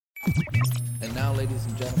And now, ladies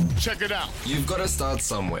and gentlemen, check it out. You've Got to Start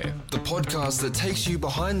Somewhere, the podcast that takes you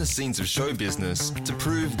behind the scenes of show business to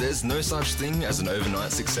prove there's no such thing as an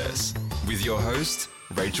overnight success. With your host,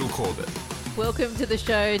 Rachel Corbett. Welcome to the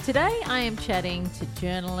show. Today I am chatting to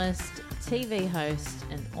journalist, TV host,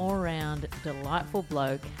 and all-round delightful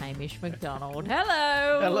bloke, Hamish McDonald.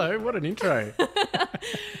 Hello. Hello, what an intro.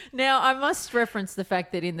 Now, I must reference the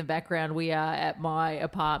fact that in the background we are at my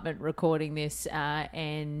apartment recording this,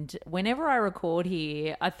 and whenever I record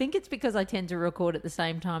here, I think it's because I tend to record at the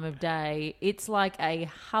same time of day. It's like a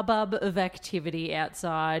hubbub of activity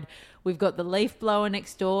outside. We've got the leaf blower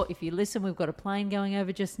next door. If you listen, we've got a plane going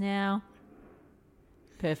over just now.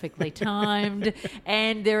 Perfectly timed.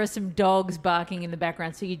 And there are some dogs barking in the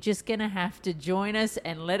background. So you're just going to have to join us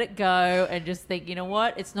and let it go and just think, you know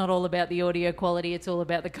what? It's not all about the audio quality. It's all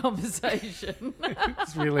about the conversation.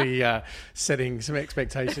 It's really setting some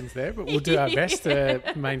expectations there, but we'll do our best to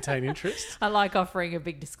maintain interest. I like offering a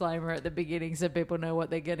big disclaimer at the beginning so people know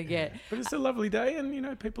what they're going to get. But it's a lovely day and, you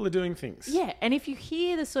know, people are doing things. Yeah, and if you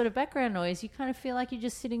hear the sort of background noise, you kind of feel like you're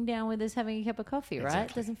just sitting down with us having a cup of coffee, right?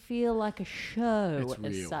 Exactly. It doesn't feel like a show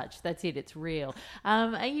It's as real. such. That's it. It's real.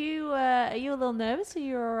 Are you a little nervous or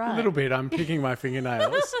you're all right? A little bit. I'm picking my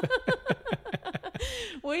fingernails.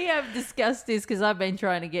 We have discussed this because I've been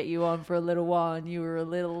trying to get you on for a little while and you were a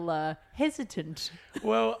little hesitant.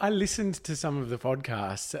 Well, I listened to some of the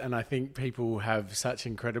podcasts and I think people have such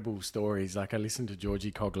incredible stories. Like I listened to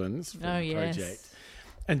Georgie Coughlin's from the project.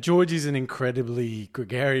 And George is an incredibly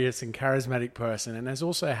gregarious and charismatic person and has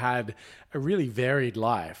also had a really varied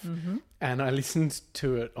life. Mm-hmm. And I listened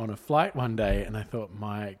to it on a flight one day and I thought,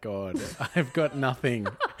 my God, I've got nothing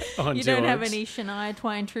on You George. don't have any Shania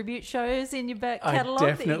Twain tribute shows in your back catalogue? I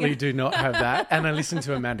definitely do not have that. And I listened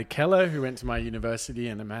to Amanda Keller, who went to my university,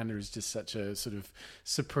 and Amanda is just such a sort of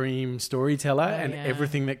supreme storyteller,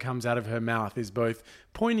 everything that comes out of her mouth is both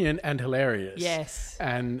poignant and hilarious. Yes.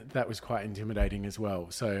 And that was quite intimidating as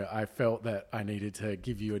well. So I felt that I needed to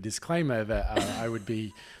give you a disclaimer that I would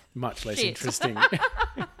be much less interesting.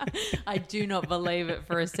 I do not believe it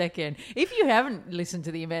for a second. If you haven't listened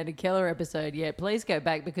to the Amanda Keller episode yet, please go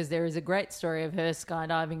back because there is a great story of her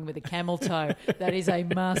skydiving with a camel toe. That is a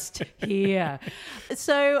must hear.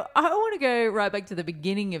 So I want to go right back to the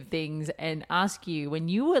beginning of things and ask you, when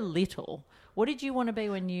you were little, what did you want to be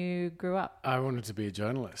when you grew up? I wanted to be a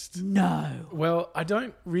journalist. No. Well, I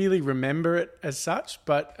don't really remember it as such,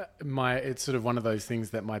 but it's sort of one of those things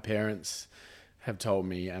that my parents have told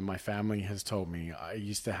me and my family has told me. I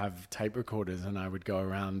used to have tape recorders and I would go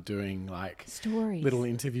around doing like stories, little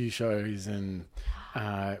interview shows and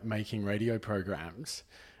making radio programs.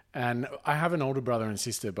 And I have an older brother and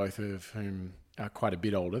sister, both of whom are quite a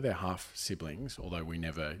bit older. They're half siblings, although we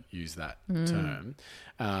never use that term.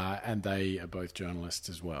 And they are both journalists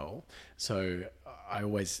as well. So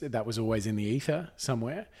that was always in the ether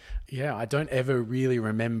somewhere. Yeah, I don't ever really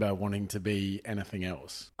remember wanting to be anything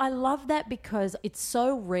else. I love that because it's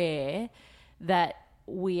so rare that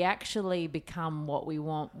we actually become what we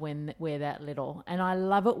want when we're that little. And I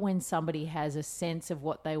love it when somebody has a sense of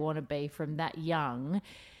what they want to be from that young,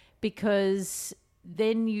 because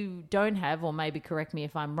then you don't have, or maybe correct me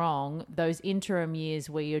if I'm wrong, those interim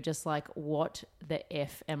years where you're just like, what the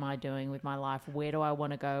F am I doing with my life? Where do I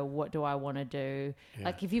want to go? What do I want to do? Yeah.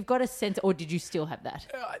 Like if you've got a sense, or did you still have that?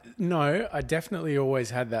 No, I definitely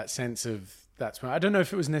always had that sense of that's when I don't know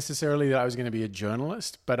if it was necessarily that I was going to be a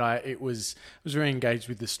journalist, but I was very engaged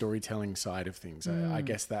with the storytelling side of things. I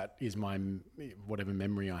guess that is my whatever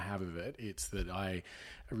memory I have of it. It's that I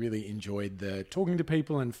really enjoyed the talking to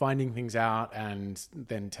people and finding things out and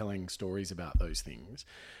then telling stories about those things.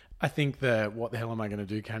 I think the what the hell am I going to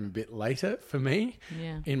do came a bit later for me.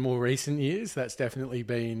 Yeah. In more recent years, that's definitely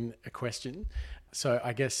been a question. So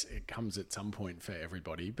I guess it comes at some point for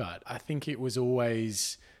everybody, but I think it was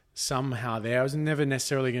always somehow there. I was never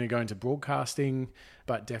necessarily going to go into broadcasting,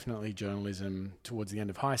 but definitely journalism towards the end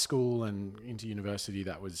of high school and into university.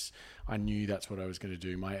 I knew that's what I was going to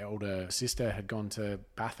do. My older sister had gone to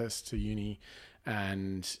Bathurst to uni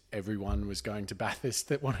and everyone was going to Bathurst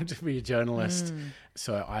that wanted to be a journalist.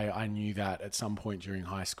 So I knew that at some point during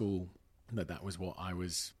high school that was what I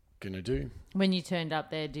was going to do. When you turned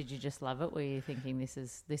up there, did you just love it? Were you thinking this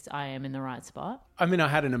I am in the right spot? I mean, I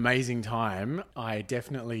had an amazing time. I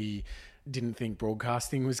definitely didn't think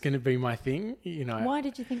broadcasting was going to be my thing. You know, why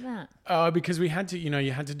did you think that? Because we had to,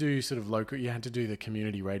 you had to do sort of local, you had to do the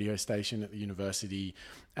community radio station at the university.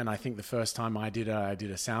 And I think the first time I did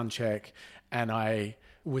a sound check and I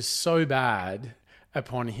was so bad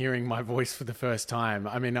upon hearing my voice for the first time.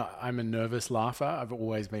 I mean, I'm a nervous laugher. I've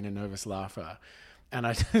always been a nervous laugher. And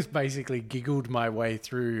I just basically giggled my way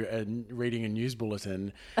through reading a news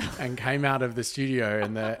bulletin and came out of the studio,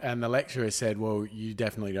 and the lecturer said, well, you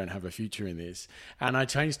definitely don't have a future in this. And I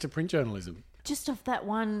changed to print journalism. Just off that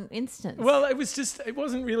one instance. Well, it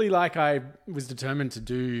wasn't really like I was determined to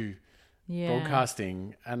do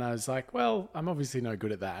broadcasting, and I was like, well, I'm obviously no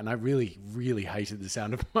good at that, and I really, really hated the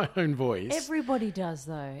sound of my own voice. Everybody does,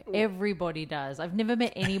 though. Everybody does. I've never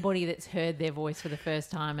met anybody that's heard their voice for the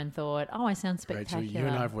first time and thought, oh, I sound spectacular. Rachel, you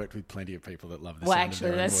and I have worked with plenty of people that love the sound of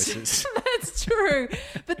their own voices. That's true.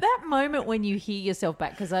 But that moment when you hear yourself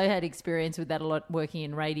back, because I had experience with that a lot working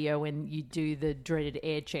in radio, when you do the dreaded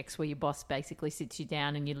air checks where your boss basically sits you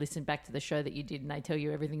down and you listen back to the show that you did and they tell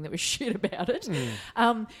you everything that was shit about it.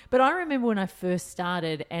 But I remember when I first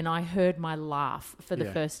started and I heard my laugh for the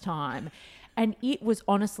first time, and it was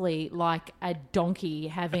honestly like a donkey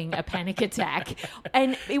having a panic attack.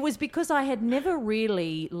 And it was because I had never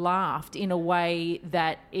really laughed in a way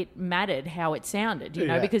that it mattered how it sounded, you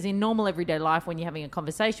know, because in normal everyday life, when you're having a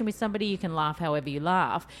conversation with somebody, you can laugh however you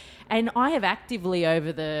laugh. And I have actively,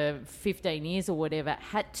 over the 15 years or whatever,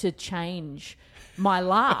 had to change my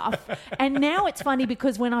laugh. And now it's funny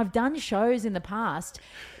because when I've done shows in the past,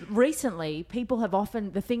 recently, people have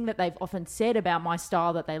often, the thing that they've often said about my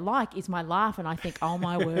style that they like is my laugh. And I think, oh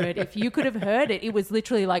my word, if you could have heard it, it was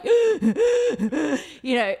literally like,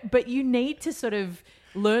 you know, but you need to sort of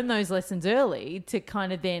learn those lessons early to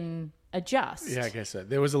kind of then adjust. Yeah, I guess so.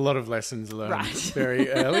 There was a lot of lessons learned very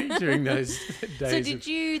early during those days. So did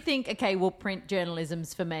you think, okay, well, print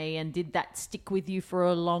journalism's for me, and did that stick with you for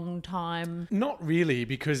a long time? Not really,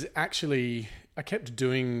 because actually I kept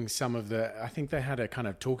doing some of I think they had a kind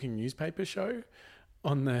of talking newspaper show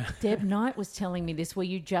on the... Deb Knight was telling me this, where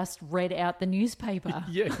you just read out the newspaper.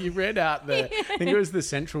 Yeah, you read out I think it was the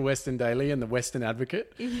Central Western Daily and the Western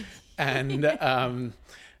Advocate. And...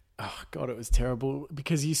 oh, God, it was terrible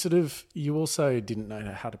because you also didn't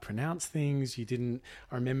know how to pronounce things. I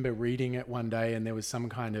remember reading it one day and there was some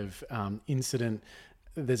kind of incident.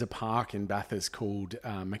 There's a park in Bathurst called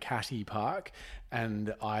Makati Park,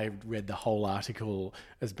 and I read the whole article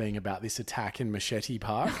as being about this attack in Machete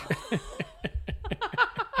Park.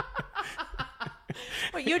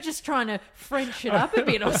 Well, you're just trying to French it up a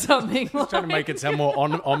bit or something. Trying to make it sound more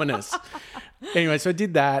ominous. Anyway, so I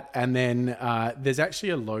did that, and then there's actually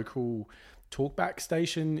a local talkback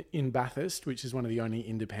station in Bathurst, which is one of the only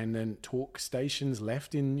independent talk stations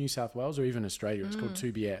left in New South Wales or even Australia. It's called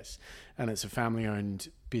 2BS, and it's a family-owned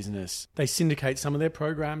business. They syndicate some of their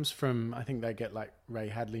programs from, I think they get like Ray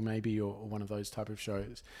Hadley maybe or one of those type of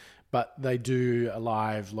shows, but they do a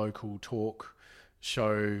live local talk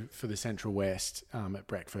show for the Central West at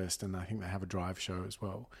breakfast, and I think they have a drive show as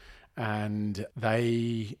well. And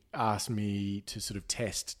they asked me to sort of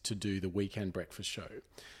test to do the weekend breakfast show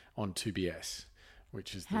on 2BS,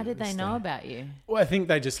 which is... How did they know about you? Well, I think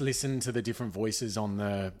they just listened to the different voices on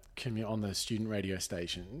the student radio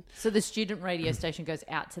station. So the student radio station goes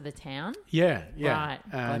out to the town? Yeah. Right,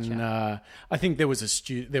 And gotcha. I think there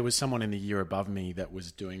was someone in the year above me that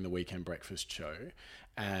was doing the weekend breakfast show,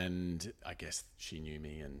 and I guess she knew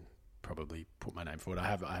me and probably put my name forward. I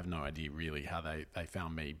have no idea really how they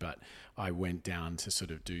found me, but I went down to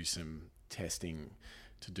sort of do some testing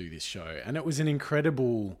to do this show, and it was an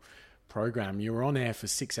incredible program. You were on air for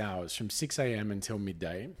 6 hours from 6 a.m. until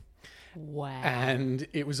midday. Wow. And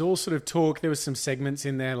it was all sort of talk. There was some segments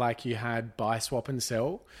in there, like you had Buy, Swap and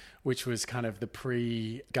Sell, which was kind of the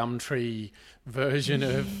pre-Gumtree version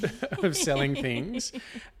of selling things.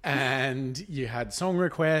 And you had song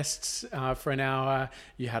requests for an hour.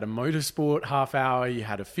 You had a motorsport half hour. You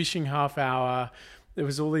had a fishing half hour. There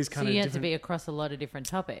was all these kind of So you had to be across a lot of different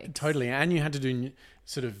topics. Totally. And you had to do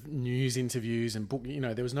sort of news interviews and book,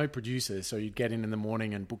 there was no producer. So you'd get in the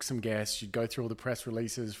morning and book some guests. You'd go through all the press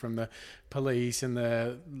releases from the police and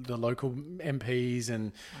the local MPs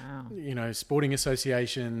and, sporting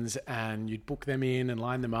associations, and you'd book them in and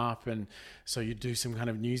line them up. And so you'd do some kind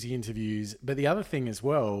of newsy interviews. But the other thing as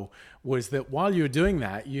well was that while you were doing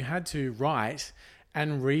that, you had to write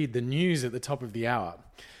and read the news at the top of the hour.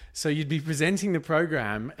 So you'd be presenting the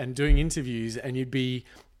program and doing interviews, and you'd be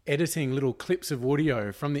editing little clips of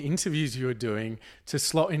audio from the interviews you were doing to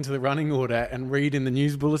slot into the running order and read in the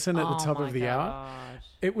news bulletin at the top of the hour.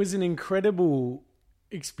 It was an incredible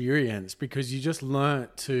experience because you just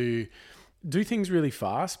learnt to do things really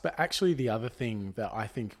fast. But actually the other thing that I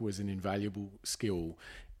think was an invaluable skill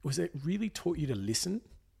was it really taught you to listen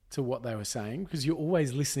to what they were saying, because you're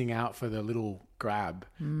always listening out for the little grab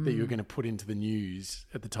that you're going to put into the news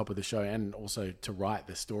at the top of the show, and also to write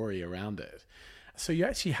the story around it. So you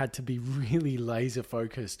actually had to be really laser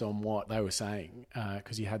focused on what they were saying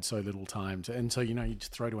because you had so little time. And so, you'd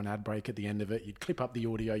just throw to an ad break at the end of it. You'd clip up the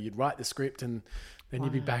audio, you'd write the script, and then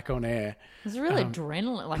you'd be back on air. There's really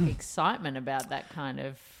adrenaline, like excitement about that kind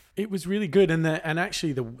of... It was really good. And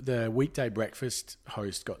actually the weekday breakfast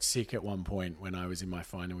host got sick at one point when I was in my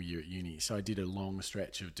final year at uni. So I did a long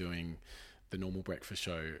stretch of doing the normal breakfast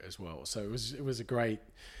show as well. So it was a great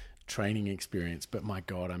training experience. But my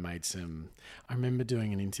God, I remember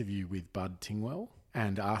doing an interview with Bud Tingwell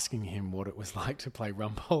and asking him what it was like to play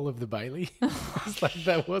Rumpole of the Bailey. I was like,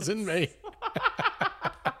 that wasn't me.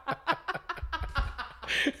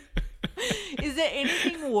 Is there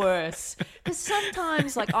anything worse? Because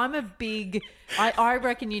sometimes, like, I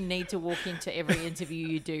reckon you need to walk into every interview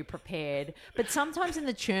you do prepared. But sometimes in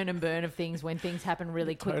the churn and burn of things, when things happen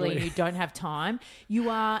really quickly and you don't have time, you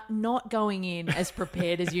are not going in as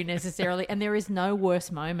prepared as you necessarily. And there is no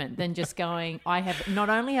worse moment than just going, not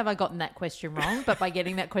only have I gotten that question wrong, but by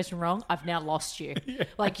getting that question wrong, I've now lost you. Yeah.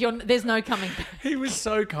 Like, there's no coming back. He was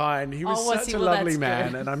so kind. He was such a lovely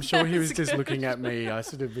man. And I'm sure he was just looking at me. I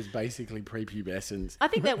sort of was basically prepubescent. I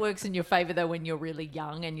think that works in your favour, though, when you're really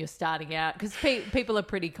young and you're starting out. Because people are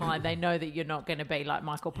pretty kind. They know that you're not going to be like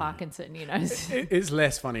Michael Parkinson, It's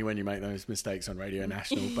less funny when you make those mistakes on Radio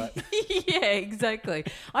National, but... Yeah, exactly.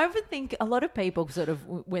 I often think a lot of people sort of,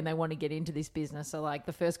 when they want to get into this business, are like,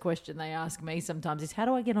 the first question they ask me sometimes is, how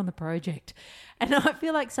do I get on the project? And I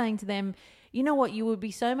feel like saying to them, you know what, you would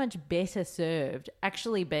be so much better served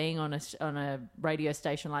actually being on a radio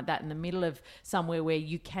station like that in the middle of somewhere where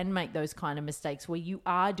you can make those kind of mistakes, where you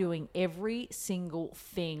are doing every single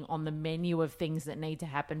thing on the menu of things that need to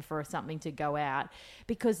happen for something to go out.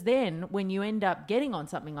 Because then when you end up getting on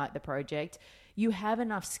something like the project, you have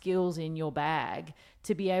enough skills in your bag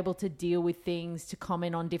to be able to deal with things, to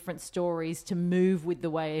comment on different stories, to move with the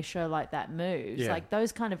way a show like that moves. Yeah. Like,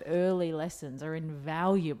 those kind of early lessons are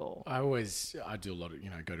invaluable. I do a lot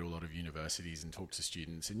of, go to a lot of universities and talk to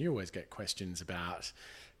students, and you always get questions about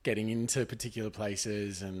getting into particular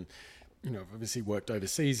places, and, I've obviously worked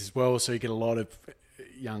overseas as well. So you get a lot of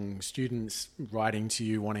young students writing to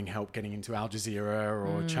you wanting help getting into Al Jazeera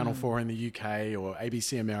or Channel 4 in the UK or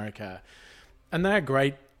ABC America. And they're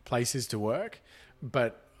great places to work,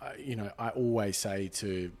 but, I always say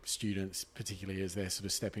to students, particularly as they're sort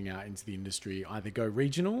of stepping out into the industry, either go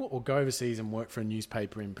regional or go overseas and work for a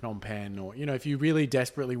newspaper in Phnom Penh, or, if you really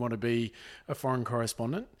desperately want to be a foreign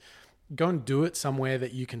correspondent, go and do it somewhere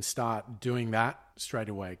that you can start doing that straight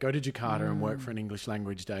away. Go to Jakarta and work for an English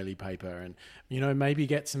language daily paper, and, maybe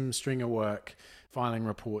get some stringer work filing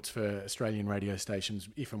reports for Australian radio stations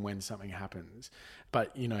if and when something happens.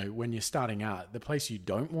 But, when you're starting out, the place you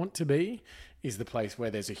don't want to be is the place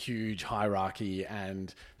where there's a huge hierarchy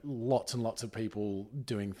and lots of people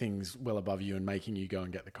doing things well above you and making you go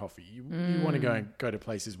and get the coffee. You want to go to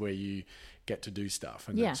places where you get to do stuff,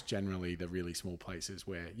 and that's generally the really small places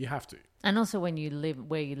where you have to. And also when you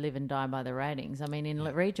live and die by the ratings. I mean, in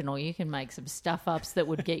regional, you can make some stuff ups that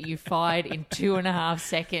would get you fired in 2.5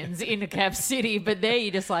 seconds in a cap city. But there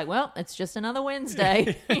you're just like, well, it's just another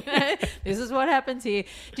Wednesday. This is what happens here.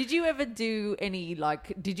 Did you ever do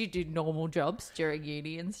did you do normal jobs during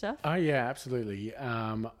uni and stuff? Oh, yeah, absolutely.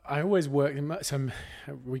 I always worked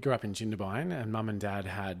we grew up in Jindabyne, and Mum and Dad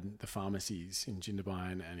had the pharmacies in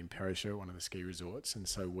Jindabyne and in Perisher, one of the ski resorts. And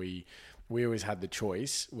so we always had the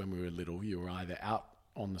choice when we were little. You were either out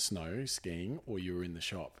on the snow skiing or you were in the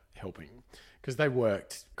shop helping, because they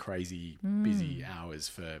worked crazy busy hours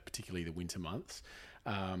for particularly the winter months.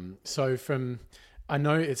 I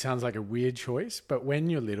know it sounds like a weird choice, but when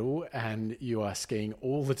you're little and you are skiing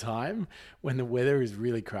all the time, when the weather is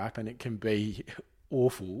really crap and it can be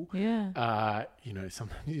awful, sometimes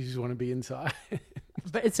you just want to be inside.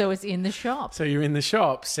 But so it's in the shop. So you're in the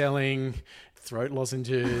shop selling throat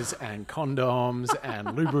lozenges and condoms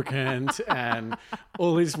and lubricant and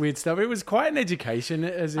all this weird stuff. It was quite an education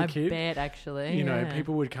as a kid. I bet, actually.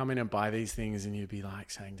 People would come in and buy these things, and you'd be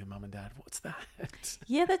like saying to Mum and Dad, what's that?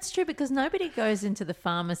 Yeah, that's true, because nobody goes into the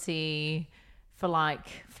pharmacy for like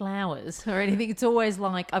flowers or anything. It's always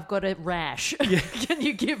like, I've got a rash. Yeah. Can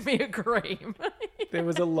you give me a cream? There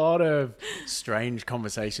was a lot of strange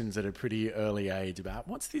conversations at a pretty early age about,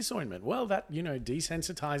 what's this ointment? Well, that,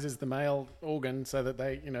 desensitizes the male organ so that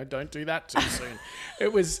they, don't do that too soon.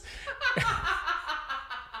 It was...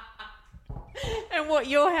 And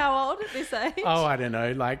you're how old at this age? Oh, I don't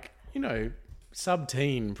know,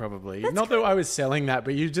 sub-teen probably. Not that I was selling that,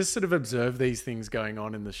 but you just sort of observe these things going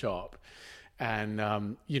on in the shop.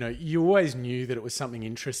 And, you always knew that it was something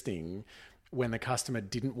interesting when the customer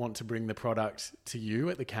didn't want to bring the product to you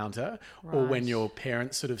at the counter, or when Right. your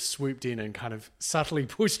parents sort of swooped in and kind of subtly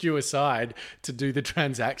pushed you aside to do the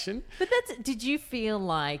transaction. But did you feel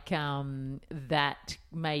like that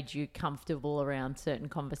made you comfortable around certain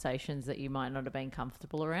conversations that you might not have been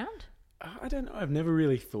comfortable around? I don't know. I've never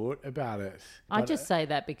really thought about it. I But, just say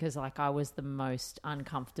that because like I was the most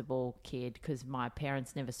uncomfortable kid because my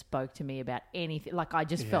parents never spoke to me about anything. Like I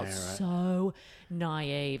just felt right. so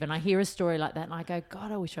naive. And I hear a story like that and I go,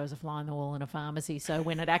 God, I wish I was a fly on the wall in a pharmacy. So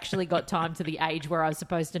when it actually got time to the age where I was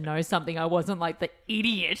supposed to know something, I wasn't like the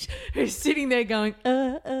idiot who's sitting there going,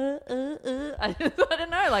 I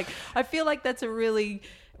don't know. Like I feel like that's a really...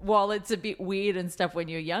 While it's a bit weird and stuff when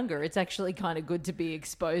you're younger, it's actually kind of good to be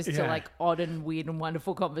exposed to Yeah. like odd and weird and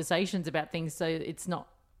wonderful conversations about things so it's not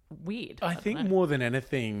weird. I don't think know. more than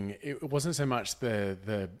anything, it wasn't so much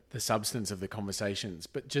the substance of the conversations,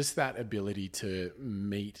 but just that ability to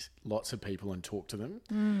meet lots of people and talk to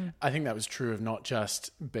them. I think that was true of not just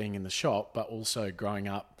being in the shop, but also growing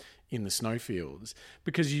up in the snowfields,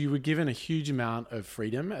 because you were given a huge amount of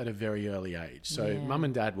freedom at a very early age. So mum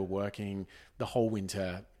and dad were working the whole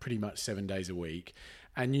winter, pretty much 7 days a week.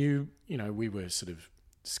 And we were sort of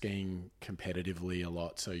skiing competitively a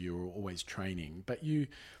lot. So you were always training, but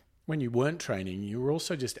when you weren't training, you were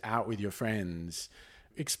also just out with your friends,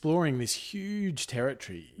 exploring this huge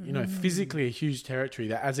territory, physically a huge territory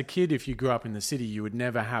that as a kid, if you grew up in the city, you would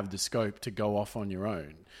never have the scope to go off on your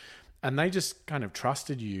own. And they just kind of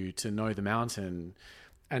trusted you to know the mountain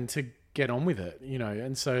and to get on with it,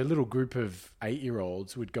 And so a little group of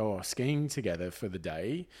 8-year-olds would go skiing together for the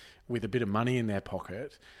day with a bit of money in their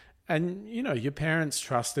pocket. And, your parents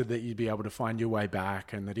trusted that you'd be able to find your way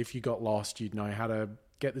back and that if you got lost, you'd know how to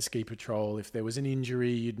get the ski patrol. If there was an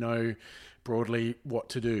injury, you'd know broadly what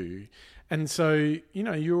to do. And so,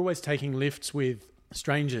 you're always taking lifts with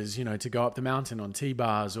strangers, to go up the mountain on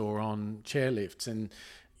T-bars or on chairlifts. And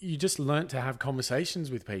you just learnt to have conversations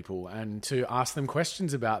with people and to ask them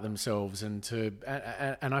questions about themselves and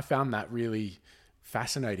I found that really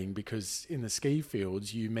fascinating because in the ski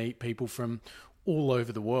fields you meet people from all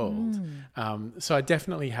over the world. So I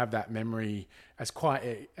definitely have that memory as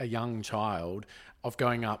quite a young child of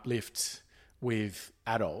going up lifts with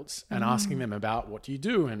adults and asking them about what do you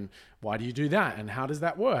do and why do you do that and how does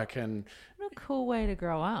that work. And What a cool way to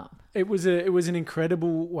grow up. it was an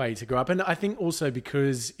incredible way to grow up. And I think also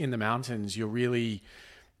because in the mountains you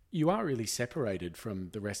are really separated from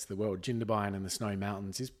the rest of the world. Jindabyne and the Snowy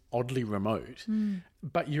Mountains is oddly remote,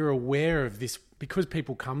 but you're aware of this because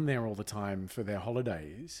people come there all the time for their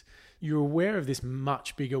holidays. You're aware of this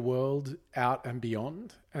much bigger world out and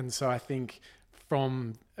beyond. And so I think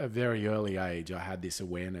from a very early age, I had this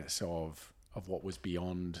awareness of what was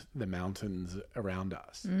beyond the mountains around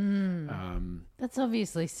us. That's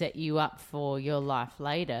obviously set you up for your life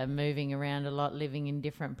later, moving around a lot, living in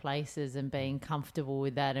different places and being comfortable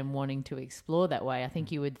with that and wanting to explore that way. I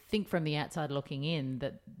think you would think from the outside looking in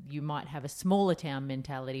that you might have a smaller town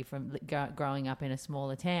mentality from growing up in a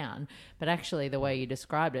smaller town, but actually the way you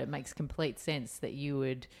described it makes complete sense that you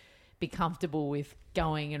would be comfortable with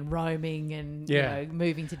going and roaming and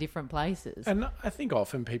moving to different places. And I think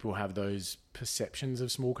often people have those perceptions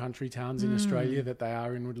of small country towns in Australia that they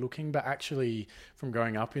are inward looking, but actually from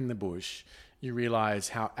growing up in the bush, you realise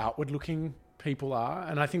how outward looking people are.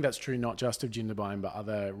 And I think that's true not just of Jindabyne, but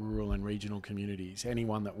other rural and regional communities.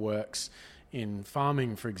 Anyone that works in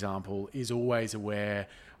farming, for example, is always aware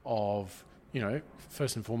of,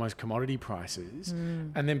 first and foremost, commodity prices.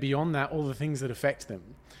 And then beyond that, all the things that affect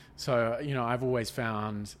them. So, I've always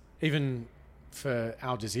found, even for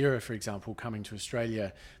Al Jazeera, for example, coming to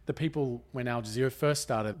Australia, the people when Al Jazeera first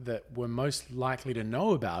started that were most likely to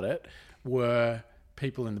know about it were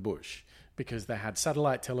people in the bush because they had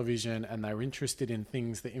satellite television and they were interested in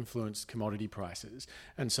things that influenced commodity prices.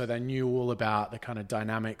 And so they knew all about the kind of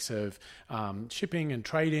dynamics of shipping and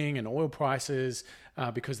trading and oil prices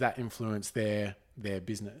because that influenced their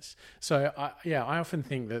business. So, I often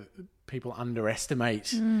think that people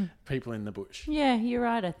underestimate people in the bush. Yeah, you're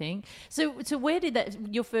right, I think. So where did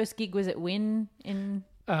your first gig was at Wynn in...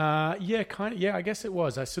 I guess it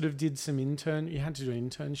was. I sort of did some you had to do an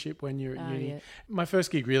internship when you're at uni. Yeah. My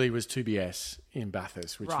first gig really was 2BS in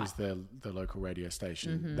Bathurst, which was the local radio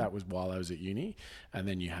station. That was while I was at uni. And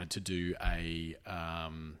then you had to do an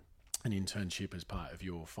internship as part of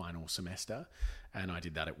your final semester. And I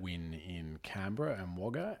did that at Wynn in Canberra and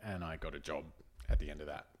Wagga, and I got a job at the end of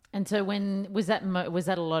that. And so when was that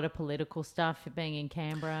a lot of political stuff being in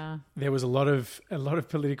Canberra? There was a lot of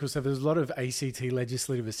political stuff. There was a lot of ACT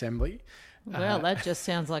Legislative Assembly. Well, that just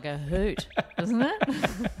sounds like a hoot, doesn't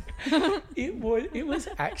it? It was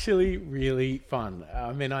actually really fun.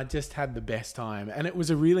 I mean, I just had the best time, and it was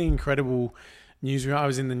a really incredible newsroom. I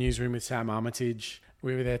was in the newsroom with Sam Armitage.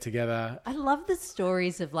 We were there together. I love the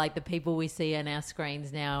stories of like the people we see on our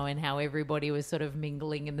screens now and how everybody was sort of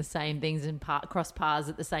mingling in the same things and cross paths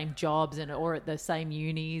at the same jobs or at the same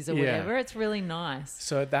unis or whatever. It's really nice.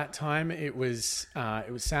 So at that time, it was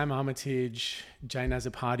Sam Armitage, Jane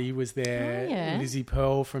Azzopardi was there, Lizzie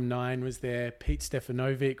Pearl from Nine was there, Pete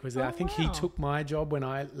Stefanovic was there. I think he took my job when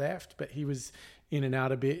I left, but he was in and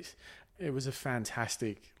out a bit. It was a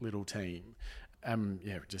fantastic little team.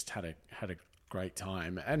 Just had a great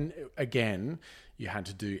time. And again, you had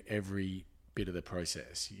to do every bit of the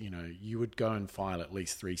process. You know, you would go and file at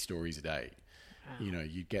least 3 stories a day. Wow. You know,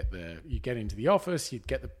 you get into the office, you'd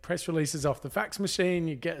get the press releases off the fax machine,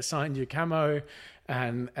 you'd get assigned your camo,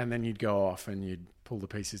 and then you'd go off and you'd pull the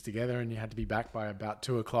pieces together, and you had to be back by about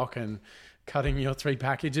 2:00 and cutting your 3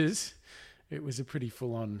 packages. It was a pretty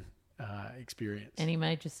full-on experience. Any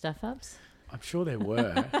major stuff-ups? I'm sure there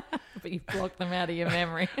were. But you've blocked them out of your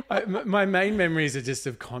memory. My main memories are just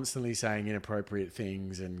of constantly saying inappropriate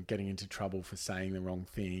things and getting into trouble for saying the wrong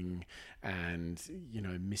thing and, you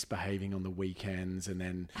know, misbehaving on the weekends, and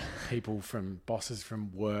then bosses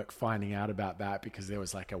from work finding out about that because there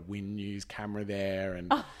was like a Win News camera there.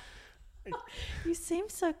 And you seem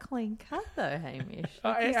so clean cut though, Hamish.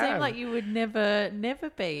 You seem like you would never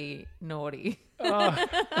be naughty.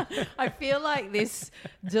 I feel like this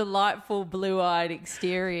delightful blue-eyed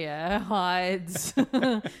exterior hides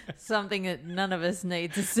something that none of us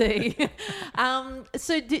need to see.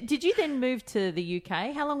 So did you then move to the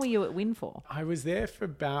UK? How long were you at Win for? I was there for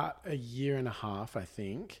about 1.5 years, I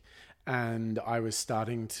think. And I was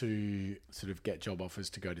starting to sort of get job offers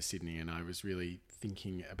to go to Sydney, and I was really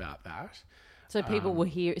thinking about that. So people were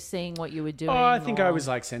seeing what you were doing? I think I was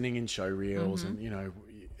like sending in show reels, and, you know,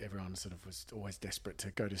 everyone sort of was always desperate to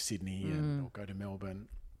go to Sydney or go to Melbourne.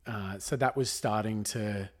 So that was starting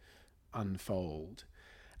to unfold.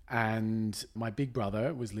 And my big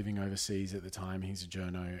brother was living overseas at the time. He's a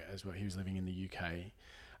journo as well. He was living in the UK.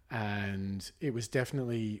 And it was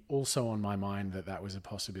definitely also on my mind that was a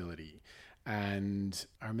possibility. And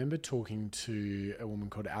I remember talking to a woman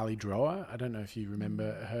called Ali Drower. I don't know if you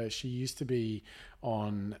remember her. She used to be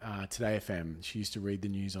on Today FM. She used to read the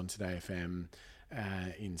news on Today FM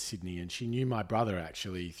in Sydney. And she knew my brother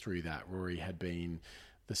actually through that. Rory had been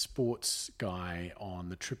the sports guy on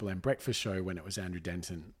the Triple M breakfast show when it was Andrew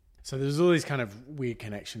Denton. So there's all these kind of weird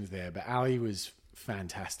connections there. But Ali was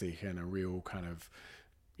fantastic and a real kind of,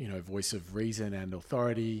 you know, voice of reason and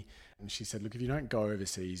authority. And she said, look, if you don't go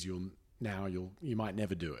overseas, you might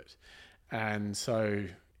never do it. And so,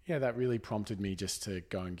 yeah, that really prompted me just to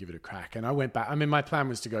go and give it a crack. And I went back. I mean, my plan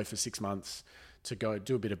was to go for 6 months to go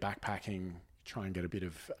do a bit of backpacking, try and get a bit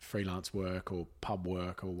of freelance work or pub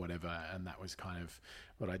work or whatever. And that was kind of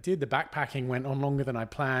what I did. The backpacking went on longer than I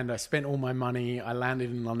planned. I spent all my money. I landed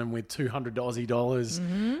in London with 200 Aussie dollars.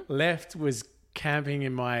 Left, was camping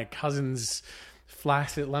in my cousin's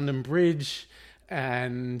flat at London Bridge,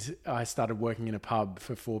 and I started working in a pub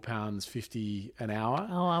for £4.50 an hour.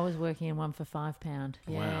 Oh, I was working in one for £5.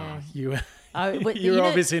 Yeah. Wow, you were you're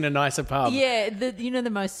obviously in a nicer pub. Yeah, the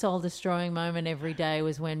most soul-destroying moment every day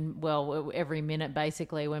was every minute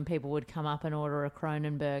basically, when people would come up and order a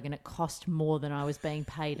Kronenberg and it cost more than I was being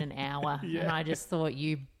paid an hour. Yeah. And I just thought,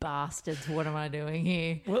 you bastards, what am I doing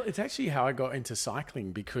here? Well, it's actually how I got into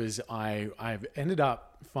cycling, because I've ended up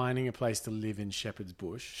finding a place to live in Shepherd's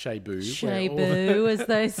Bush, Shebu, as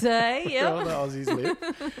they say. Where all the Aussies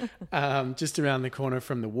live. Just around the corner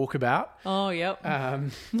from the Walkabout. Oh, yep.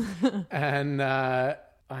 And I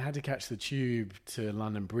had to catch the tube to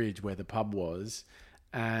London Bridge where the pub was,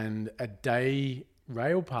 and a day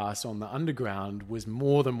rail pass on the underground was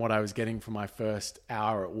more than what I was getting for my first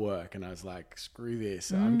hour at work. And I was like, screw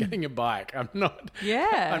this, I'm getting a bike. I'm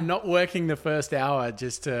not working the first hour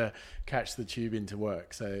just to catch the tube into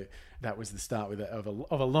work. So that was the start of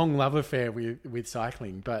a long love affair with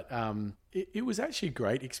cycling. But it was actually a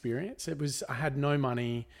great experience. I had no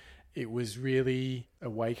money. It was really a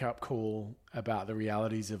wake-up call about the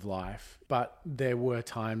realities of life. But there were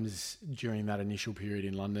times during that initial period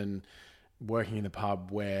in London working in the pub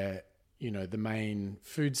where, you know, the main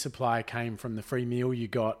food supply came from the free meal you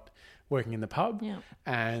got working in the pub. Yeah.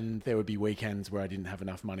 And there would be weekends where I didn't have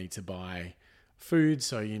enough money to buy food.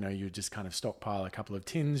 So, you know, you would just kind of stockpile a couple of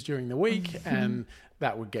tins during the week and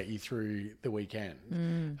that would get you through the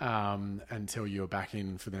weekend until you were back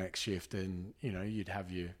in for the next shift, and, you know, you'd have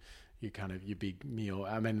your your big meal.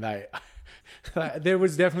 I mean, there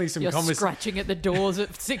was definitely some You're scratching at the doors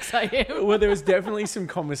at 6 a.m. Well, there was definitely some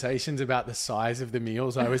conversations about the size of the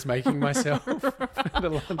meals I was making myself. For the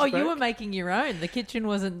lunch Oh, break. you were making your own. The kitchen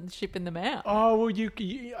wasn't shipping them out. Oh, well,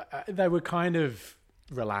 they were kind of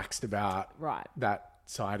relaxed about Right. that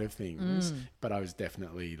side of things, but I was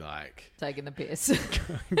definitely like Taking the piss.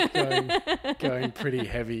 going pretty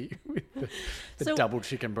heavy with the So- double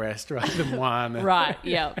chicken breast rather than one. Right,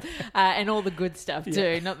 yeah. And all the good stuff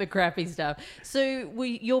too, not the crappy stuff. So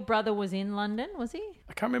your brother was in London, was he?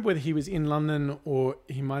 I can't remember whether he was in London or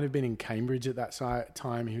he might have been in Cambridge at that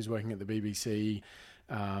time. He was working at the BBC.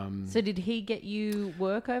 So did he get you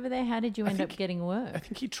work over there? How did you end up getting work? I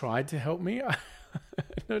think he tried to help me. I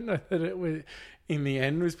don't know that it was, in the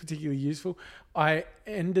end, was particularly useful. I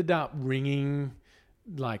ended up ringing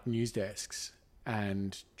like news desks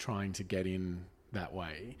and trying to get in that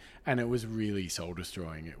way, and it was really soul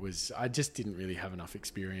destroying. I just didn't really have enough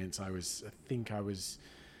experience. I must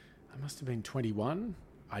have been 21.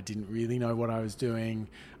 I didn't really know what I was doing.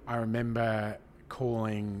 I remember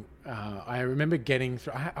calling. I remember getting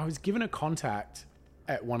through. I was given a contact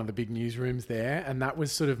at one of the big newsrooms there, and that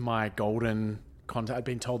was sort of my golden contact. I'd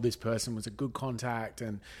been told this person was a good contact,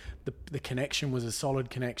 and the connection was a solid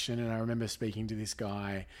connection. And I remember speaking to this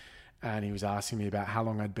guy, and he was asking me about how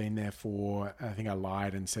long I'd been there for. I think I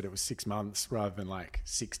lied and said it was 6 months rather than like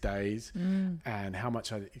 6 days, and how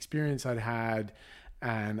much experience I'd had.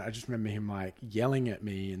 And I just remember him like yelling at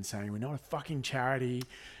me and saying, "We're not a fucking charity.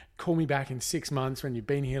 Call me back in 6 months when you've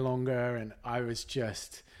been here longer." And I was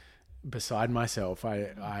just beside myself.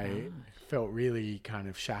 I felt really kind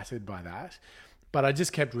of shattered by that. But I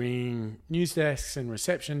just kept ringing news desks and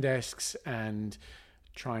reception desks and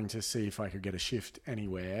trying to see if I could get a shift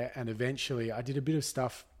anywhere. And eventually I did a bit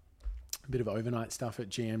of overnight stuff at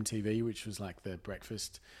GMTV, which was like the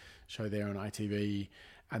breakfast show there on ITV.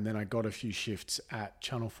 And then I got a few shifts at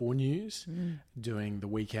Channel 4 News doing the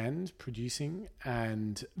weekend producing.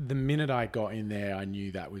 And the minute I got in there, I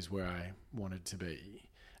knew that was where I wanted to be.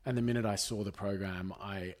 And the minute I saw the program,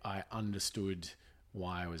 I understood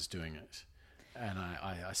why I was doing it. And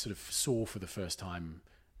I sort of saw for the first time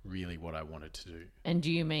really what I wanted to do. And do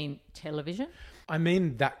you mean television? I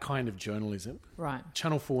mean that kind of journalism. Right.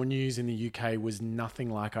 Channel 4 News in the UK was nothing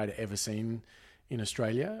like I'd ever seen in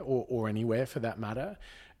Australia or anywhere for that matter.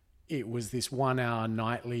 It was this 1 hour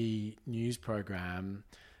nightly news program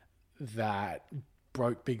that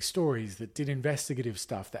broke big stories, that did investigative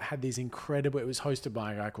stuff, that had these incredible... It was hosted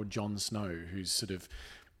by a guy called Jon Snow, who's sort of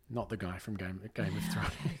not the guy from Game of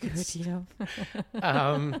Thrones. Good,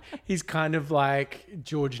 yeah. He's kind of like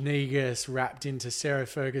George Negus wrapped into Sarah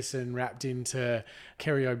Ferguson, wrapped into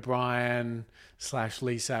Kerry O'Brien /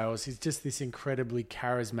 Lee Sales. He's just this incredibly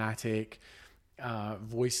charismatic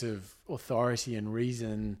voice of authority and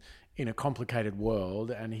reason in a complicated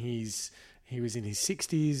world. And he was in his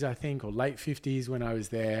 60s, I think, or late 50s when I was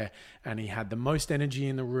there, and he had the most energy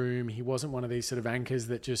in the room. He wasn't one of these sort of anchors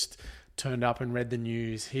that just turned up and read the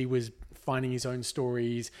news. He was finding his own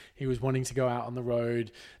stories. He was wanting to go out on the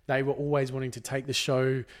road. They were always wanting to take the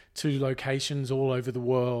show to locations all over the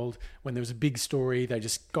world. When there was a big story, they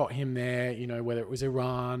just got him there, whether it was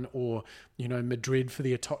Iran or, Madrid for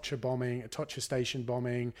the Atocha station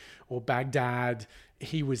bombing, or Baghdad.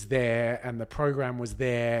 He was there and the program was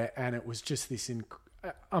there, and it was just this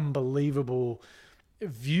unbelievable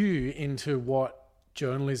view into what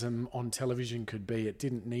journalism on television could be. It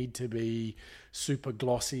didn't need to be super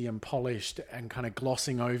glossy and polished and kind of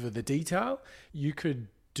glossing over the detail. You could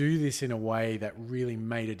do this in a way that really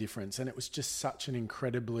made a difference, and it was just such an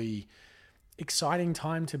incredibly exciting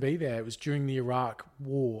time to be there. It was during the Iraq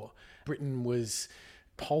War. Britain was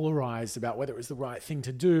polarized about whether it was the right thing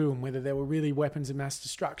to do and whether there were really weapons of mass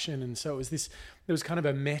destruction. And so there was kind of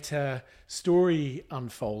a meta story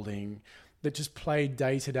unfolding that just played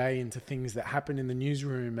day to day into things that happened in the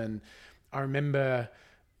newsroom. And I remember,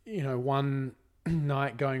 one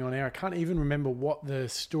night going on air, I can't even remember what the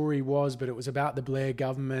story was, but it was about the Blair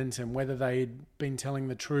government and whether they'd been telling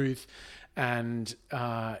the truth. And,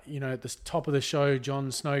 at the top of the show,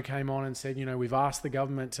 Jon Snow came on and said, we've asked the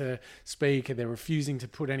government to speak and they're refusing to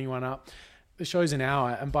put anyone up. The show's an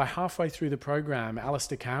hour, and by halfway through the program,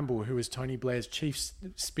 Alistair Campbell, who was Tony Blair's chief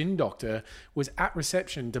spin doctor, was at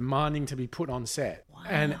reception demanding to be put on set. Wow.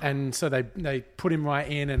 And so they put him right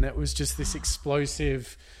in, and it was just this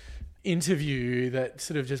explosive interview that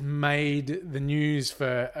sort of just made the news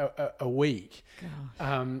for a week.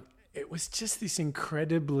 It was just this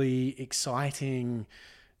incredibly exciting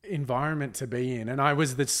environment to be in. And I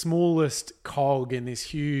was the smallest cog in this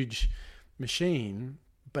huge machine,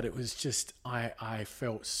 but it was just, I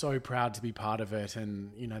felt so proud to be part of it.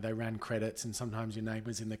 And, you know, they ran credits and sometimes your name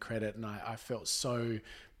was in the credit. And I felt so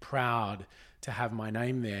proud to have my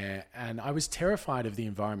name there. And I was terrified of the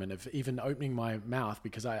environment, of even opening my mouth,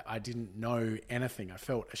 because I didn't know anything. I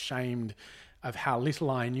felt ashamed of how little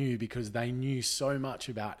I knew, because they knew so much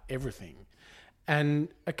about everything. And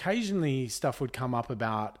occasionally stuff would come up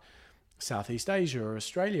about Southeast Asia or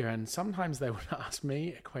Australia, and sometimes they would ask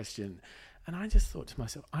me a question. And I just thought to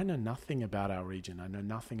myself, I know nothing about our region. I know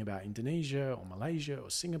nothing about Indonesia or Malaysia or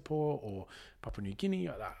Singapore or Papua New Guinea.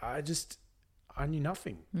 I knew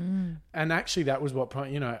nothing. And actually that was what,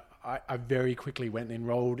 you know, I very quickly went and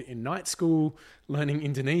enrolled in night school, learning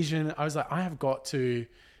Indonesian. I was like, I have got to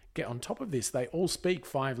get on top of this. They all speak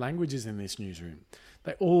 5 languages in this newsroom.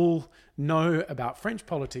 They all know about French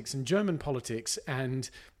politics and German politics and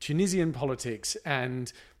Tunisian politics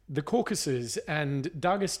and the Caucasus and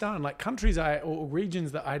Dagestan, like countries or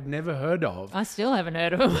regions that I'd never heard of. I still haven't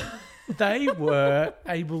heard of them. They were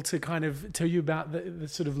able to kind of tell you about the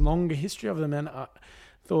sort of longer history of them. And I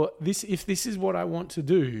thought, if this is what I want to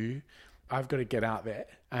do, I've got to get out there.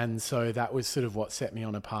 And so that was sort of what set me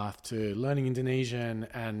on a path to learning Indonesian.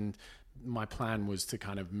 And my plan was to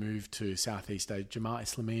kind of move to Southeast Asia. Jemaah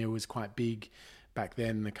Islamiyah was quite big back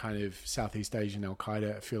then, the kind of Southeast Asian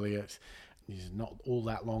Al-Qaeda affiliate. Not all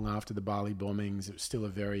that long after the Bali bombings, it was still a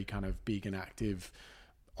very kind of big and active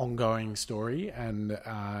ongoing story. And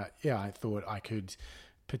I thought I could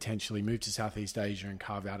potentially move to Southeast Asia and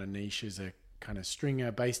carve out a niche as a kind of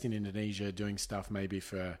stringer based in Indonesia, doing stuff maybe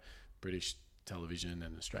for British television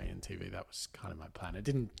and Australian TV. That was kind of my plan. It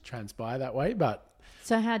didn't transpire that way, but...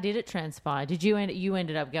 So how did it transpire? Did you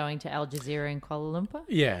ended up going to Al Jazeera in Kuala Lumpur?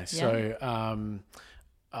 Yeah. So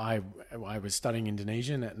I was studying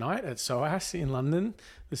Indonesian at night at SOAS in London,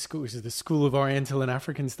 which is the School of Oriental and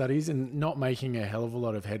African Studies, and not making a hell of a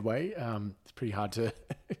lot of headway. It's pretty hard to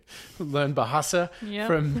learn Bahasa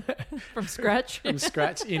from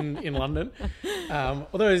scratch. in London.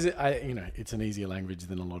 Although it's an easier language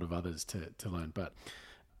than a lot of others to learn. But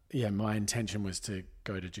yeah, my intention was to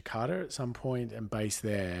go to Jakarta at some point and base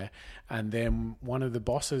there. And then one of the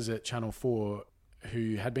bosses at Channel 4,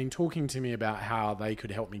 who had been talking to me about how they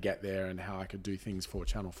could help me get there and how I could do things for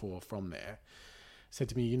Channel 4 from there, said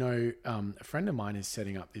to me, a friend of mine is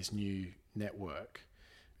setting up this new network,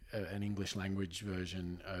 an English language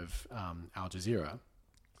version of Al Jazeera,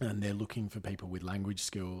 and they're looking for people with language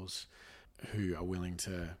skills who are willing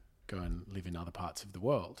to go and live in other parts of the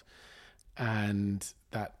world. And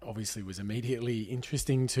that obviously was immediately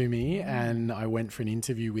interesting to me, and I went for an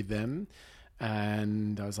interview with them.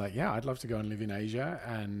 And I was like, yeah, I'd love to go and live in Asia.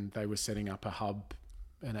 And they were setting up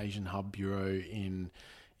an Asian hub bureau in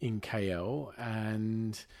KL.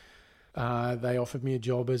 And they offered me a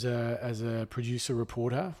job as a producer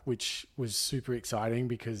reporter, which was super exciting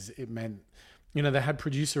because it meant, they had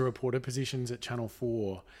producer reporter positions at Channel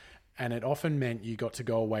 4. And it often meant you got to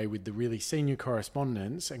go away with the really senior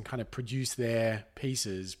correspondents and kind of produce their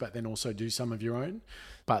pieces, but then also do some of your own.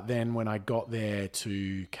 But then when I got there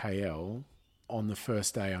to KL, on the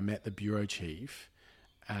first day, I met the bureau chief,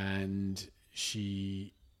 and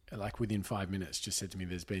she, like within 5 minutes, just said to me,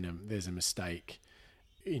 there's a mistake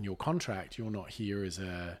in your contract. You're not here as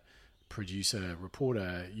a producer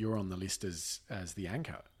reporter. You're on the list as the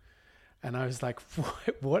anchor. And I was like,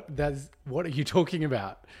 what are you talking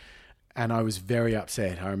about? And I was very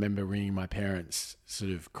upset. I remember ringing my parents,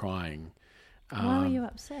 sort of crying. Why were you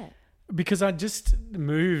upset? Because I just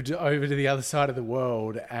moved over to the other side of the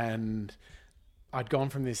world, and I'd gone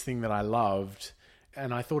from this thing that I loved,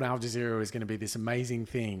 and I thought Al Jazeera was going to be this amazing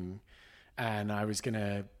thing, and I was going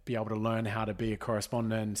to be able to learn how to be a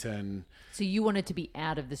correspondent. And so you wanted to be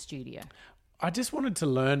out of the studio? I just wanted to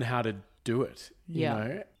learn how to do it. You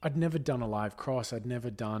know, I'd never done a live cross. I'd never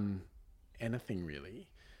done anything really.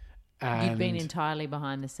 And you'd been entirely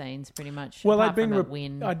behind the scenes, pretty much. Well, I'd been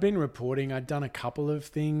reporting. I'd done a couple of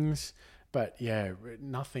things, but yeah,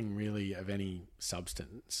 nothing really of any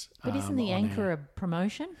substance. But isn't the anchor a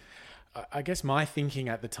promotion? I guess my thinking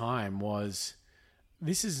at the time was,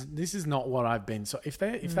 this is not what I've been. So if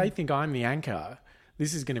they think I'm the anchor,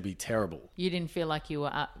 this is going to be terrible. You didn't feel like you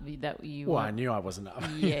were up, that you. Well, were, I knew I wasn't up.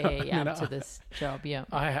 Up to this job. Yeah,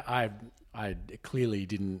 I clearly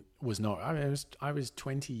was not. I mean, I was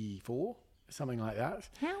 24, something like that.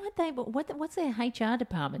 How would they? What's their HR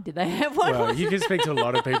department? Did they have one? Well, you can speak to a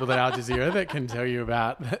lot of people at Al Jazeera that can tell you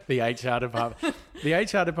about the HR department. The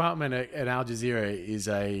HR department at Al Jazeera is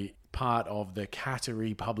a part of the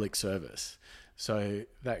Qatari public service, so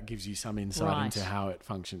that gives you some insight into how it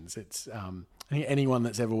functions. It's I think anyone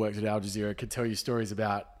that's ever worked at Al Jazeera could tell you stories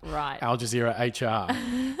about Right. Al Jazeera HR.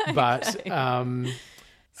 But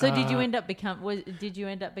So did you end up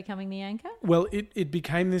becoming the anchor? well, it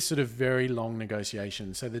became this sort of very long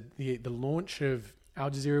negotiation. So the launch of Al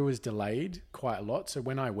Jazeera was delayed quite a lot. So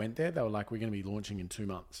when I went there, they were like, "We're going to be launching in 2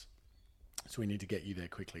 months, so we need to get you there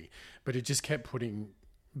quickly." But it just kept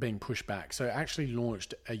being pushed back. So it actually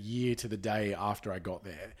launched a year to the day after I got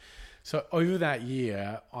there. So over that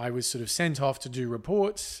year, I was sort of sent off to do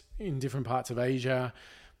reports in different parts of Asia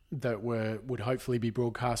that would hopefully be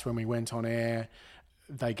broadcast when we went on air.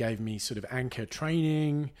 They gave me sort of anchor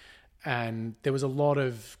training, and there was a lot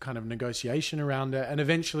of kind of negotiation around it. And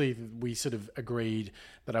eventually we sort of agreed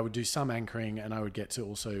that I would do some anchoring and I would get to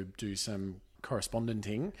also do some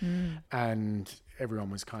correspondenting. And everyone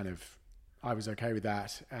was I was okay with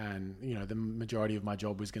that. And, the majority of my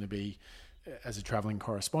job was going to be as a traveling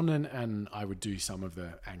correspondent, and I would do some of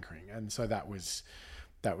the anchoring. And so that was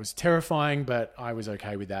terrifying, but I was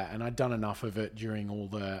okay with that. And I'd done enough of it during all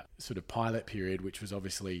the sort of pilot period, which was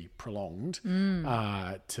obviously prolonged,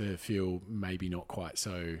 to feel maybe not quite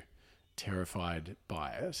so terrified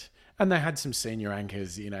by it. And they had some senior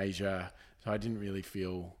anchors in Asia, so I didn't really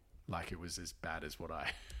feel like it was as bad as what I...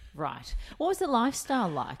 Right. What was the lifestyle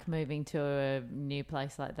like moving to a new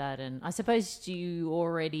place like that? And I suppose you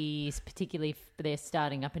already, particularly if they're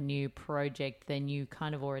starting up a new project, then you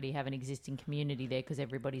kind of already have an existing community there because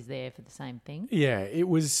everybody's there for the same thing. Yeah, it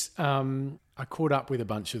was... I caught up with a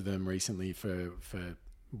bunch of them recently for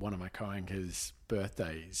one of my co-anchors'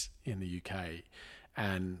 birthdays in the UK,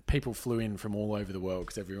 and people flew in from all over the world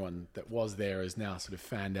because everyone that was there is now sort of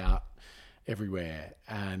fanned out everywhere.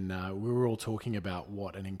 And we were all talking about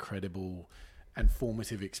what an incredible and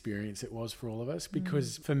formative experience it was for all of us,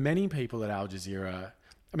 because for many people at Al Jazeera,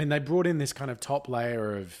 I mean, they brought in this kind of top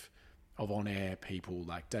layer of on-air people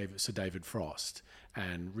like Sir David Frost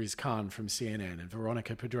and Riz Khan from CNN and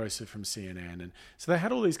Veronica Pedrosa from CNN. And so they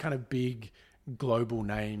had all these kind of big global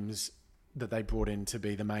names that they brought in to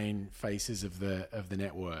be the main faces of the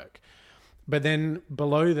network. But then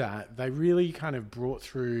below that, they really kind of brought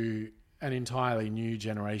through an entirely new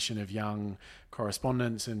generation of young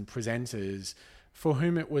correspondents and presenters for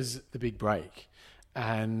whom it was the big break.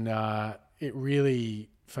 And it really,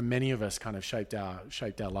 for many of us, kind of shaped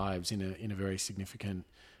our lives in a very significant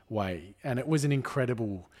way. And it was an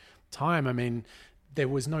incredible time. I mean, there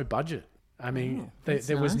was no budget. I mean,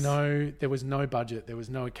 there was no budget. There was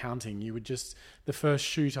no accounting. You would just, the first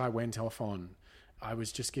shoot I went off on, I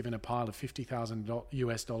was just given a pile of $50,000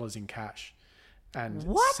 US in cash and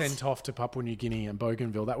sent off to Papua New Guinea and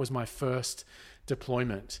Bougainville. That was my first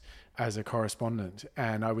deployment as a correspondent.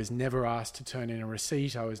 And I was never asked to turn in a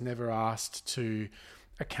receipt. I was never asked to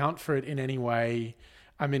account for it in any way.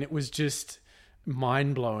 I mean, it was just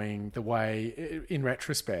mind-blowing the way, in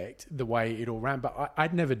retrospect, the way it all ran. But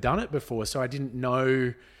I'd never done it before, so I didn't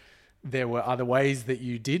know there were other ways that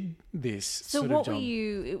you did this So sort what of job. were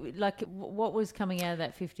you, like, what was coming out of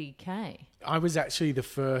that 50K? I was actually the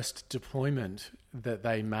first deployment that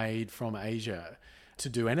they made from Asia to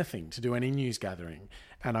do anything, to do any news gathering.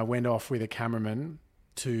 And I went off with a cameraman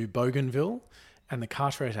to Bougainville and the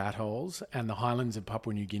Carteret Atolls and the highlands of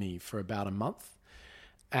Papua New Guinea for about a month.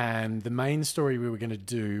 And the main story we were going to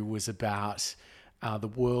do was about the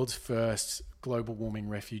world's first global warming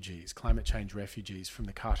refugees, climate change refugees from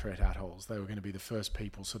the Carteret Atolls. They were going to be the first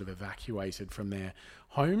people sort of evacuated from their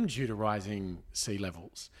home due to rising sea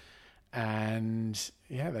levels. And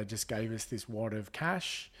yeah, they just gave us this wad of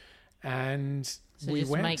cash, and So we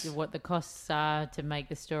just went. make what the costs are to make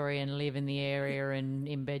the story and live in the area and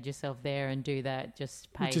embed yourself there and do that.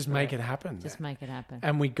 Just pay. Just for make it happen. Just make it happen.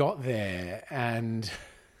 And we got there, and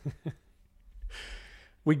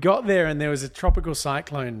there was a tropical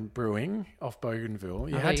cyclone brewing off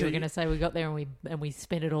Bougainville. I thought you were going to say we got there and we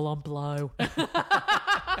spent it all on blow.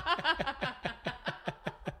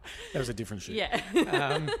 That was a different shoot.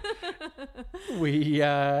 Yeah. We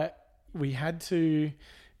had to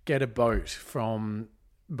get a boat from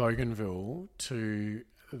Bougainville to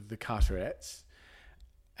the Carterets,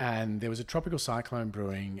 and there was a tropical cyclone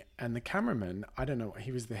brewing, and the cameraman, I don't know,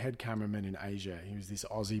 he was the head cameraman in Asia. He was this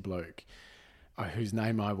Aussie bloke whose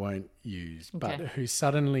name I won't use, but who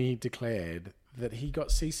suddenly declared that he got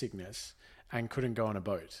seasickness and couldn't go on a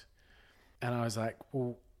boat. And I was like,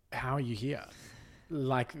 well, how are you here?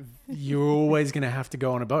 Like, you're always going to have to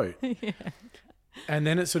go on a boat. Yeah. And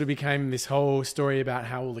then it sort of became this whole story about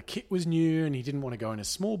how all the kit was new and he didn't want to go in a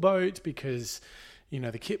small boat because,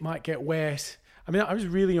 the kit might get wet. I mean, I was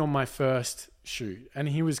really on my first shoot, and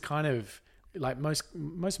he was kind of like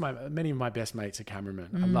many of my best mates are cameramen.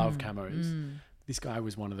 I love camos. this guy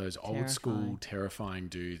was one of those old school Terrifying. terrifying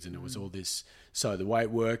dudes, and it was all this. So the way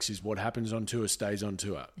it works is what happens on tour stays on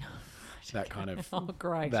tour. That kind of Oh,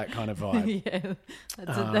 great. that kind of vibe. Yeah,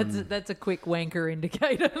 that's a quick wanker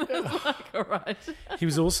indicator. Like, all right. He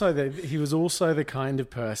was also the kind of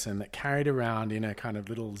person that carried around in a kind of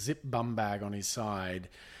little zip bum bag on his side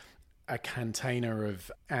a container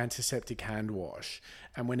of antiseptic hand wash,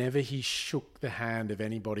 and whenever he shook the hand of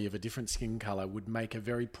anybody of a different skin color, would make a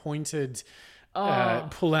very pointed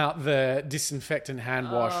pull out the disinfectant hand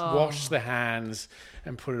wash the hands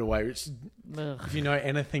and put it away, which Ugh. if you know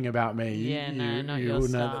anything about me, Yeah, not you your will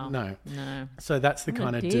know style. that, No. so that's the What a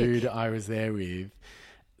kind of dick. dude I was there with.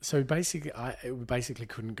 So basically, I basically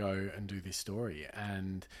couldn't go and do this story.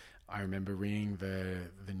 And I remember ringing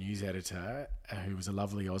the news editor, who was a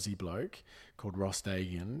lovely Aussie bloke called Ross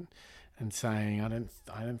Dagan, and saying, I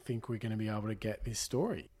don't think we're going to be able to get this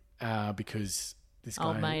story because this guy...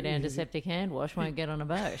 Old mate antiseptic hand wash won't get on a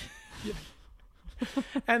boat.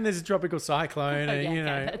 And there's a tropical cyclone Oh, and, yeah, you okay,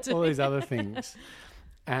 know, that's all these other things.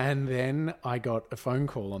 And then I got a phone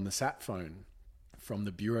call on the sat phone from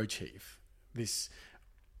the bureau chief, this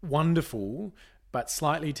wonderful but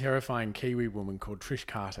slightly terrifying Kiwi woman called Trish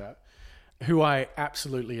Carter, who I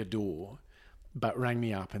absolutely adore, but rang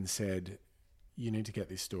me up and said, you need to get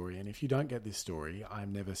this story. And if you don't get this story,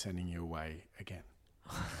 I'm never sending you away again.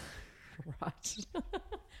 Right.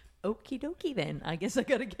 Okie dokie then. I guess I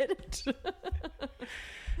got to get it.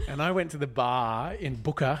 And I went to the bar in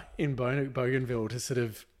Booker in Bougainville to sort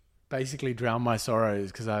of basically drown my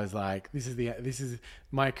sorrows, because I was like, this is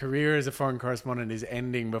my career as a foreign correspondent is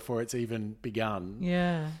ending before it's even begun.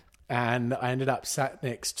 Yeah. And I ended up sat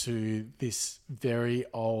next to this very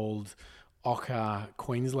old ochre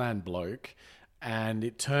Queensland bloke, and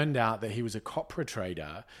it turned out that he was a copra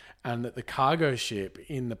trader, and that the cargo ship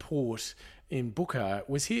in the port in Booker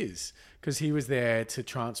was his, because he was there to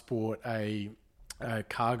transport a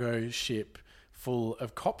cargo ship full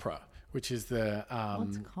of copra, which is the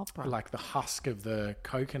What's copra? like the husk of the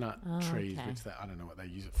coconut trees, okay. which I don't know what they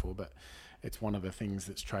use it for, but it's one of the things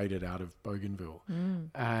that's traded out of Bougainville.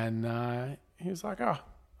 And he was like, "Oh,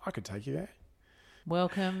 I could take you there."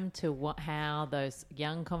 Welcome to how those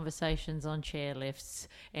young conversations on chairlifts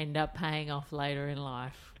end up paying off later in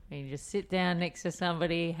life. You just sit down next to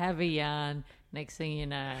somebody, have a yarn. Next thing you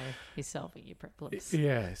know, you're solving your problems.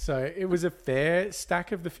 Yeah, so it was a fair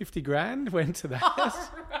stack of the 50 grand went to that.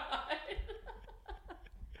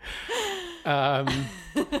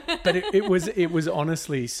 But it was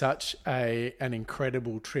honestly such an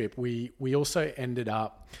incredible trip. We also ended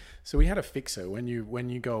up, so we had a fixer. When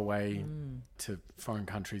you go away to foreign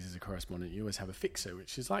countries as a correspondent, you always have a fixer,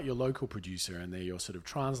 which is like your local producer, and they're your sort of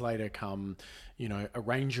translator come,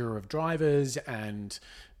 arranger of drivers and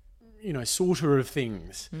sorter of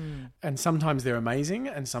things. And sometimes they're amazing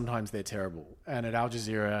and sometimes they're terrible. And at Al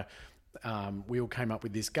Jazeera, we all came up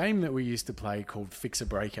with this game that we used to play called Fixer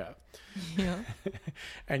Breaker. Yeah.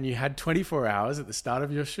 And you had 24 hours at the start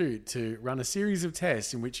of your shoot to run a series of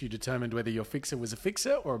tests in which you determined whether your fixer was a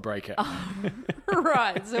fixer or a breaker.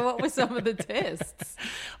 Right. So what were some of the tests?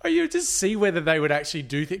 Or you just see whether they would actually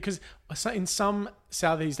do things. Because in some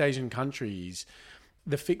Southeast Asian countries,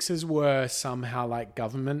 the fixers were somehow like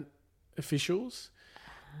government officials.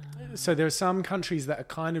 So there are some countries that are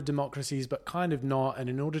kind of democracies but kind of not, and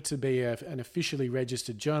in order to be an officially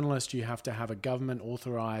registered journalist, you have to have a government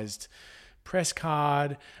authorized press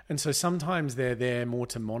card, and so sometimes they're there more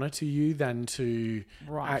to monitor you than to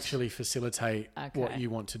actually facilitate what you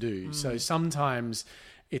want to do. So sometimes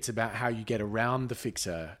it's about how you get around the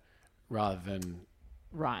fixer rather than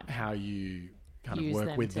how you kind of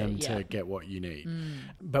work with them to get what you need.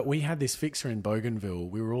 But we had this fixer in Bougainville.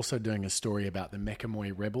 We were also doing a story about the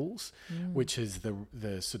Mekamoy rebels, which is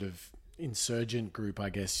the sort of insurgent group, I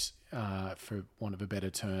guess, for want of a better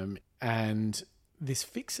term. And this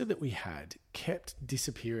fixer that we had kept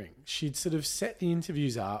disappearing. She'd sort of set the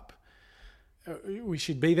interviews up. We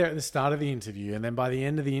should be there at the start of the interview, and then by the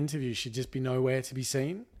end of the interview, she'd just be nowhere to be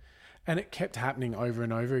seen. And it kept happening over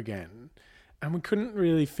and over again. And we couldn't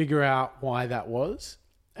really figure out why that was.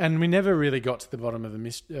 And we never really got to the bottom of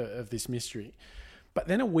of this mystery. But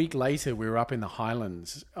then a week later, we were up in the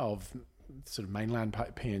highlands of sort of mainland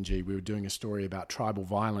PNG. We were doing a story about tribal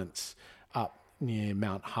violence up near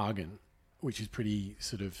Mount Hagen, which is pretty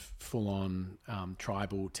sort of full-on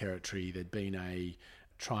tribal territory. There'd been a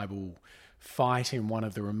tribal fight in one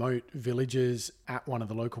of the remote villages at one of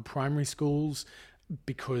the local primary schools,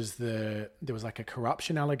 because there was like a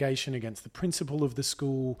corruption allegation against the principal of the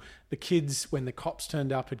school. The kids, when the cops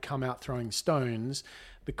turned up, had come out throwing stones.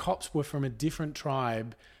 The cops were from a different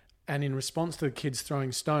tribe and in response to the kids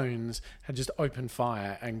throwing stones, had just opened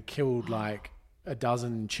fire and killed like a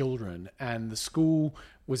dozen children, and the school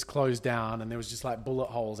was closed down and there was just like bullet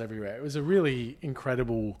holes everywhere. It was a really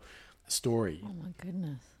incredible story. Oh my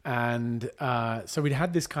goodness. And so we'd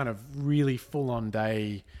had this kind of really full-on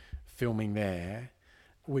day filming there,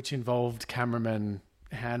 which involved cameramen,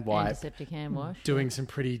 hand wipe, Antiseptic hand wash. doing some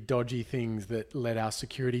pretty dodgy things that led our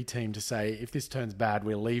security team to say, if this turns bad,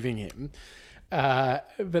 we're leaving him. But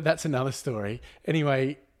that's another story.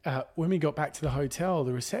 Anyway, when we got back to the hotel,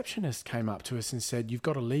 the receptionist came up to us and said, "You've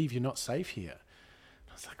got to leave. You're not safe here."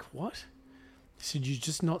 I was like, "What?" She said, "You're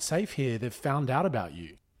just not safe here. They've found out about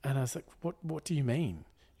you." And I was like, What do you mean?"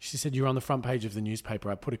 She said, "You're on the front page of the newspaper.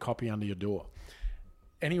 I put a copy under your door."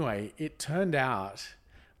 Anyway, it turned out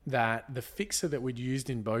that the fixer that we'd used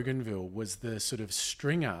in Bougainville was the sort of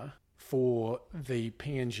stringer for the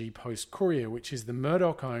PNG Post Courier, which is the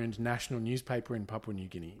Murdoch-owned national newspaper in Papua New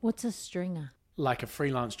Guinea. What's a stringer? Like a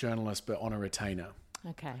freelance journalist, but on a retainer.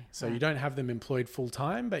 Okay. So you don't have them employed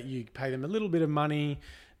full-time, but you pay them a little bit of money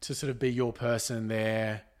to sort of be your person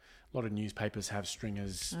there. A lot of newspapers have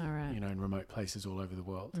stringers, in remote places all over the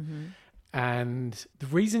world. Mm-hmm. And the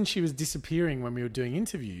reason she was disappearing when we were doing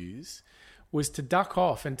interviews was to duck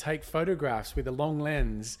off and take photographs with a long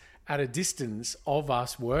lens at a distance of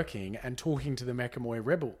us working and talking to the Mekamoy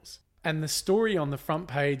rebels. And the story on the front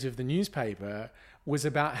page of the newspaper was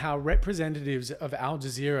about how representatives of Al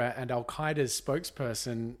Jazeera and Al Qaeda's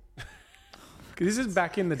spokesperson, this is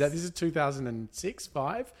back in the day, this is 2006,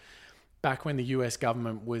 5, back when the US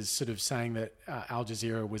government was sort of saying that Al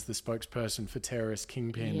Jazeera was the spokesperson for terrorist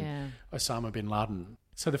kingpin Osama bin Laden.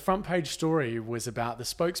 So the front page story was about the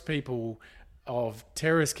spokespeople of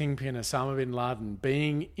terrorist kingpin Osama bin Laden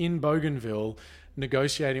being in Bougainville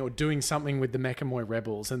negotiating or doing something with the Mekamoy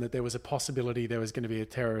rebels, and that there was a possibility there was going to be a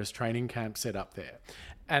terrorist training camp set up there.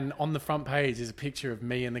 And on the front page is a picture of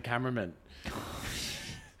me and the cameraman.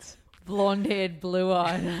 Blonde-haired,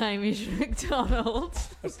 blue-eyed Hamish McDonald.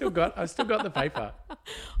 I still got the paper.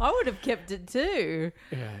 I would have kept it too.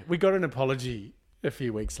 Yeah, we got an apology a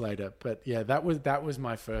few weeks later, but yeah, that was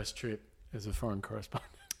my first trip as a foreign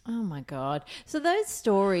correspondent. Oh my God. So those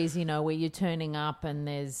stories, where you're turning up and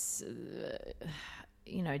there's,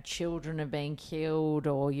 children are being killed,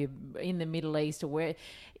 or you're in the Middle East, or where,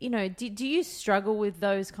 do you struggle with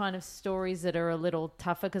those kind of stories that are a little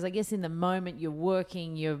tougher? Because I guess in the moment you're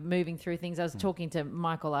working, you're moving through things. I was talking to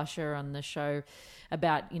Michael Usher on the show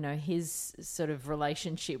about, his sort of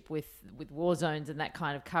relationship with war zones and that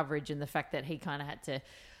kind of coverage, and the fact that he kind of had to,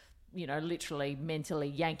 literally mentally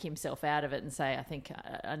yank himself out of it and say, I think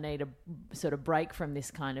I need a sort of break from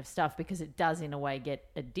this kind of stuff, because it does in a way get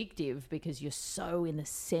addictive because you're so in the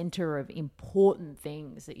center of important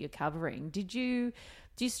things that you're covering. Do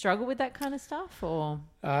you struggle with that kind of stuff, or?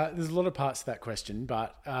 There's a lot of parts to that question,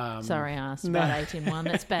 but... Sorry, I asked about 8 in 1.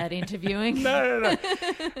 That's bad interviewing. No.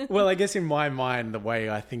 Well, I guess in my mind, the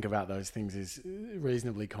way I think about those things is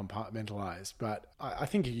reasonably compartmentalized, but I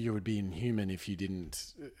think you would be inhuman if you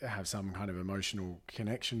didn't have some kind of emotional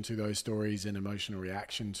connection to those stories and emotional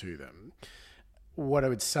reaction to them. What I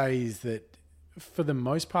would say is that for the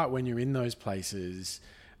most part, when you're in those places,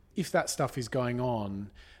 if that stuff is going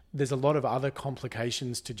on, there's a lot of other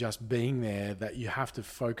complications to just being there that you have to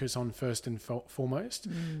focus on first and foremost.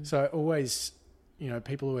 So always,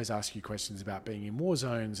 people always ask you questions about being in war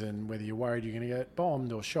zones and whether you're worried you're going to get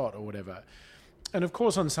bombed or shot or whatever. And of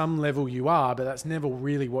course, on some level you are, but that's never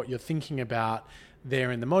really what you're thinking about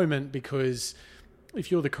there in the moment, because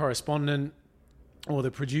if you're the correspondent or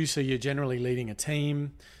the producer, you're generally leading a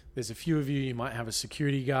team. There's a few of you, you might have a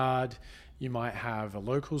security guard, you might have a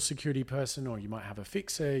local security person, or you might have a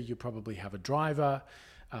fixer, you probably have a driver,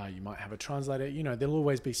 you might have a translator. There'll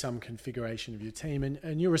always be some configuration of your team,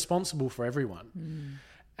 and you're responsible for everyone.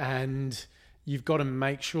 And you've got to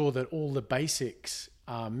make sure that all the basics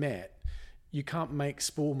are met. You can't make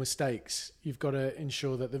small mistakes. You've got to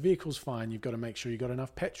ensure that the vehicle's fine. You've got to make sure you've got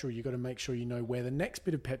enough petrol. You've got to make sure you know where the next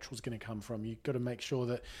bit of petrol is going to come from. You've got to make sure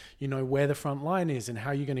that you know where the front line is and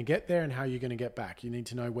how you're going to get there and how you're going to get back. You need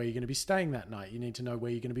to know where you're going to be staying that night. You need to know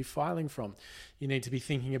where you're going to be filing from. You need to be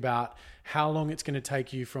thinking about how long it's going to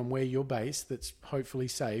take you from where you're based, that's hopefully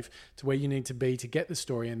safe, to where you need to be to get the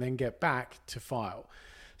story and then get back to file.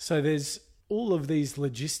 So there's all of these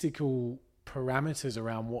logistical parameters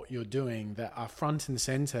around what you're doing that are front and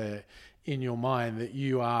center in your mind, that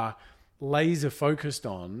you are laser focused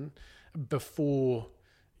on before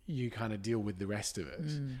you kind of deal with the rest of it.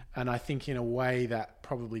 And I think in a way that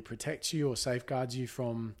probably protects you or safeguards you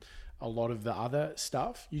from a lot of the other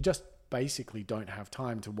stuff. You just basically don't have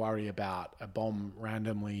time to worry about a bomb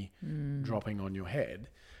randomly dropping on your head.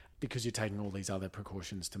 because you're taking all these other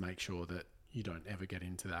precautions to make sure that you don't ever get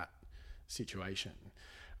into that situation.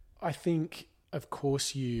 I think, of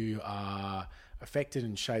course, you are affected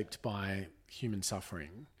and shaped by human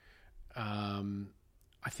suffering.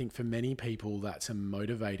 I think for many people that's a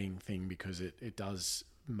motivating thing because it does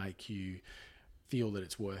make you feel that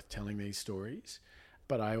it's worth telling these stories.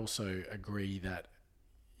 But I also agree that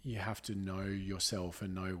you have to know yourself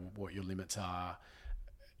and know what your limits are.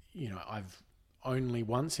 You know, I've only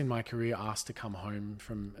once in my career asked to come home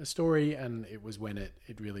from a story, and it was when it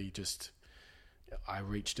really just, I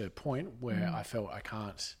reached a point where I felt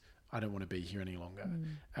I don't want to be here any longer.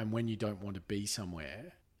 And when you don't want to be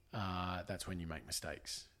somewhere, that's when you make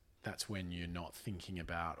mistakes. That's when you're not thinking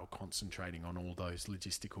about or concentrating on all those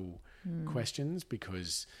logistical questions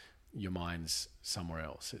because your mind's somewhere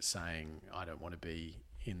else. It's saying, I don't want to be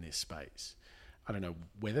in this space. I don't know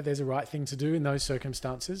whether there's a right thing to do in those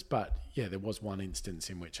circumstances, but yeah, there was one instance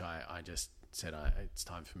in which I just said, it's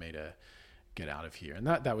time for me to get out of here. And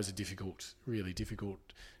that was a really difficult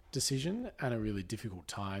decision and a really difficult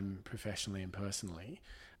time professionally and personally.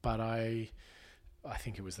 But I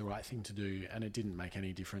think it was the right thing to do, and it didn't make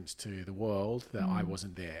any difference to the world that I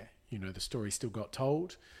wasn't there. You know, the story still got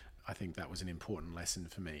told. I think that was an important lesson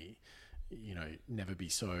for me. You know, never be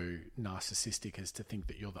so narcissistic as to think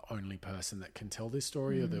that you're the only person that can tell this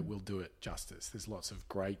story or that will do it justice. There's lots of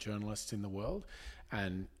great journalists in the world,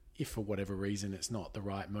 and if for whatever reason it's not the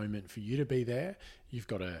right moment for you to be there, you've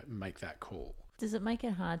got to make that call. Does it make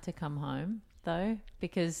it hard to come home, though?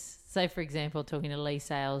 Because, say, for example, talking to Lee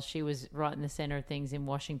Sales, she was right in the centre of things in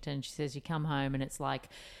Washington. She says you come home and it's like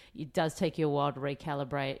it does take you a while to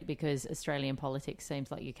recalibrate because Australian politics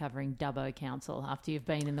seems like you're covering Dubbo Council after you've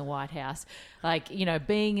been in the White House. Like, you know,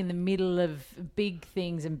 being in the middle of big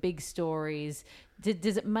things and big stories,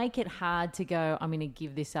 does it make it hard to go, I'm going to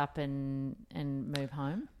give this up and move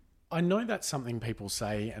home? I know that's something people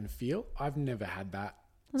say and feel. I've never had that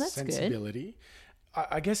sensibility. Good.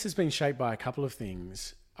 I guess it's been shaped by a couple of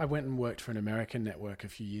things. I went and worked for an American network a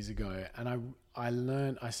few years ago, and I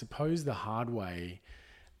learned, I suppose the hard way,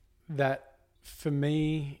 that for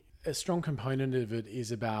me, a strong component of it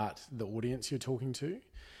is about the audience you're talking to.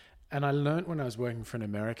 And I learned when I was working for an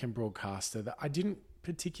American broadcaster that I didn't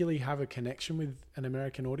particularly have a connection with an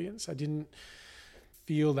American audience. I didn't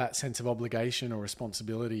feel that sense of obligation or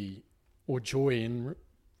responsibility or joy in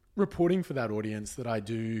reporting for that audience that I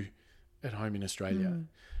do at home in Australia.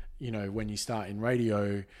 You know, when you start in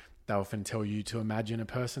radio, they often tell you to imagine a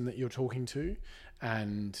person that you're talking to.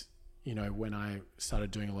 And, you know, when I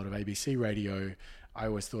started doing a lot of ABC radio, I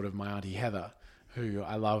always thought of my Auntie Heather, who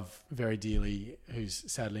I love very dearly, who's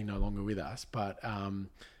sadly no longer with us. But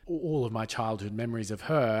all of my childhood memories of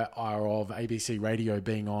her are of ABC radio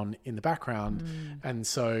being on in the background. And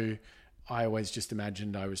so I always just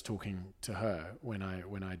imagined I was talking to her when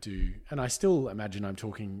I do, and I still imagine I'm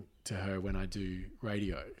talking to her when I do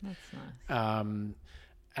radio. That's nice.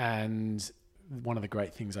 And one of the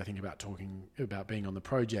great things I think about being on the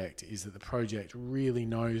project is that the project really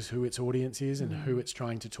knows who its audience is and who it's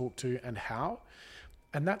trying to talk to and how.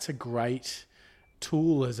 And that's a great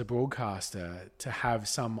tool as a broadcaster to have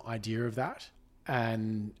some idea of that.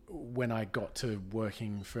 And when I got to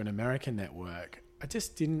working for an American network, I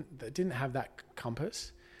just didn't have that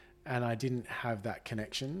compass, and I didn't have that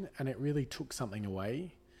connection, and it really took something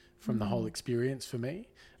away from the whole experience for me.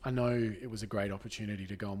 I know it was a great opportunity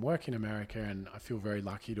to go and work in America, and I feel very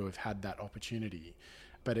lucky to have had that opportunity,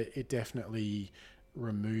 but it definitely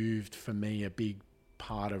removed for me a big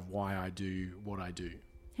part of why I do what I do.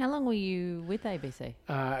 How long were you with ABC?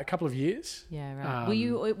 A couple of years. Yeah,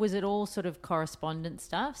 right. Was it all sort of correspondent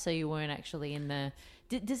stuff? So you weren't actually in the...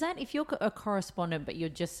 Does that, if you're a correspondent, but you're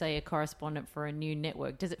just, say, a correspondent for a new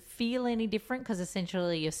network, does it feel any different? Because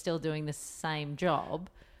essentially you're still doing the same job.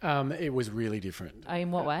 It was really different.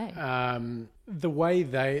 In what way? The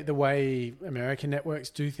way American networks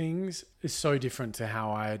do things is so different to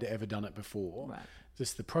how I had ever done it before. Right.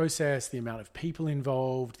 Just the process, the amount of people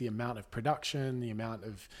involved, the amount of production, the amount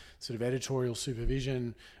of sort of editorial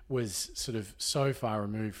supervision was sort of so far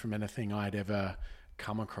removed from anything I'd ever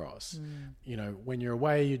come across. You know, when you're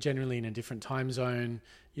away, you're generally in a different time zone.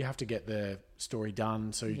 You have to get the story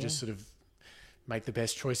done. So you just sort of make the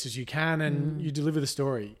best choices you can and you deliver the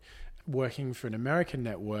story. Working for an American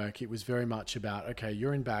network, it was very much about, okay,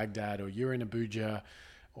 you're in Baghdad or you're in Abuja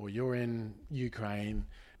or you're in Ukraine.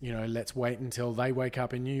 You know, let's wait until they wake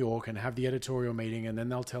up in New York and have the editorial meeting, and then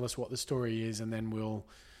they'll tell us what the story is, and then we'll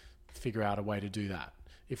figure out a way to do that.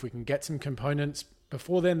 If we can get some components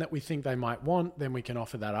before then that we think they might want, then we can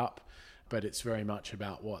offer that up. But it's very much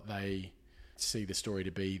about what they see the story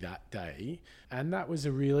to be that day. And that was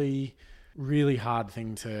a really, really hard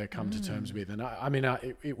thing to come to terms with. And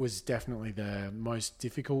it was definitely the most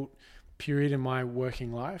difficult period in my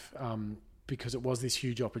working life, because it was this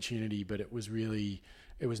huge opportunity, but it was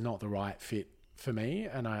not the right fit for me.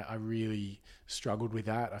 And I really struggled with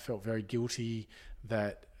that. I felt very guilty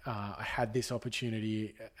that I had this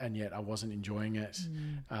opportunity and yet I wasn't enjoying it.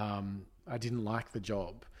 I didn't like the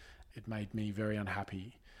job. It made me very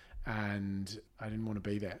unhappy and I didn't want to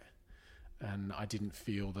be there. And I didn't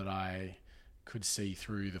feel that I could see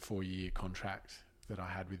through the 4-year contract that I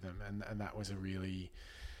had with them. And that was it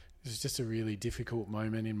was just a really difficult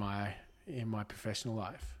moment in my professional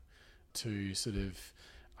life to sort of,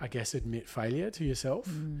 I guess, admit failure to yourself.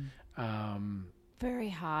 Very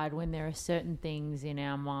hard when there are certain things in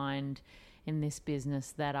our mind in this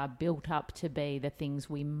business that are built up to be the things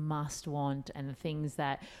we must want and the things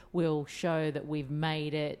that will show that we've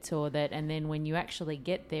made it, and then when you actually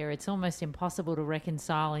get there, it's almost impossible to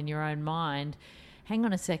reconcile in your own mind. Hang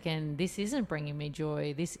on a second, this isn't bringing me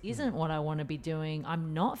joy. This isn't what I want to be doing.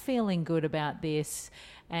 I'm not feeling good about this.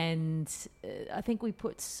 And I think we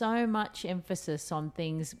put so much emphasis on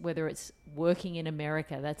things, whether it's working in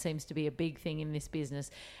America, that seems to be a big thing in this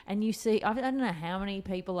business. And you see, I don't know how many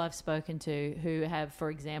people I've spoken to who have, for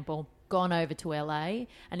example, gone over to LA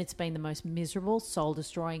and it's been the most miserable,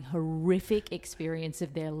 soul-destroying, horrific experience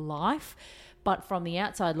of their life. But from the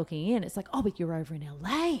outside looking in, it's like, oh, but you're over in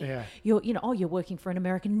LA. Yeah. You're working for an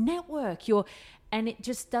American network. And it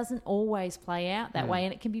just doesn't always play out that way.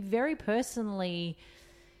 And it can be very personally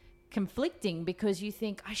conflicting because you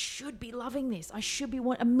think, I should be loving this.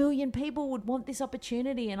 A million people would want this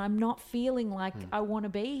opportunity and I'm not feeling like I want to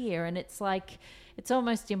be here. And it's like, it's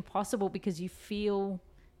almost impossible because you feel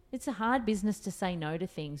it's a hard business to say no to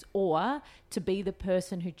things or to be the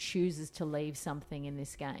person who chooses to leave something in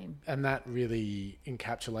this game. And that really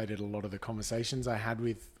encapsulated a lot of the conversations I had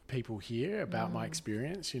with people here about my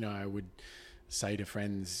experience. I would say to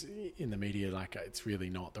friends in the media, like, it's really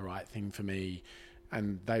not the right thing for me.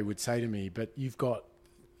 And they would say to me, but you've got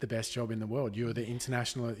the best job in the world. You're the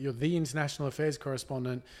international affairs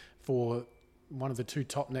correspondent for one of the 2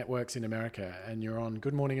 top networks in America, and you're on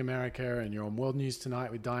Good Morning America and you're on World News Tonight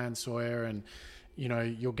with Diane Sawyer, and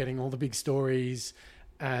you're getting all the big stories.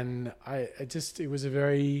 And it was a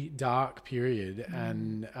very dark period.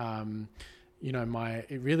 And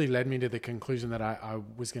it really led me to the conclusion that I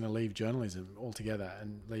was going to leave journalism altogether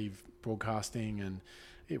and leave broadcasting. And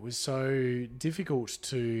it was so difficult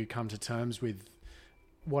to come to terms with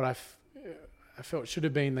what I felt should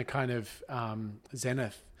have been the kind of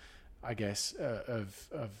zenith, I guess, of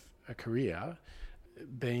a career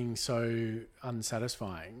being so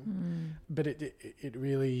unsatisfying. But it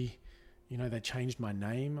really, they changed my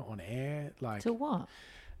name on air. Like, to what?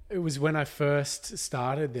 It was when I first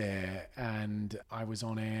started there and I was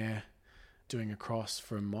on air doing a cross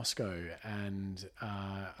from Moscow, and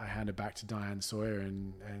I handed back to Diane Sawyer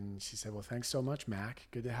and she said, well, thanks so much, Mac.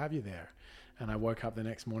 Good to have you there. And I woke up the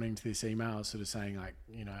next morning to this email sort of saying, like,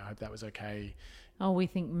 I hope that was okay. Oh, we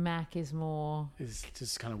think Mac is more... It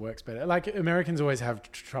just kind of works better. Like, Americans always have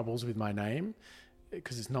troubles with my name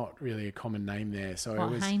because it's not really a common name there. So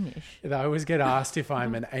Hamish? I always get asked if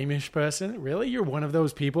I'm an Amish person. Really? You're one of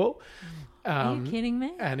those people? Are you kidding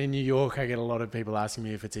me? And in New York, I get a lot of people asking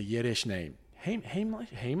me if it's a Yiddish name.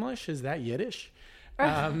 Hamish? Is that Yiddish?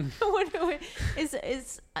 I didn't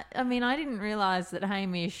realise that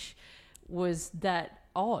Hamish was that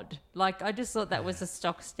odd. Like, I just thought that was a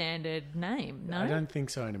stock standard name. No, I don't think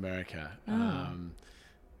so in America.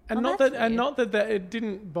 Not that it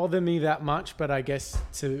didn't bother me that much, but I guess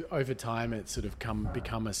over time it's sort of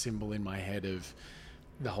become a symbol in my head of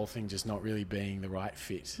the whole thing just not really being the right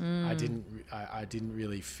fit. I didn't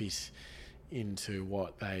really fit into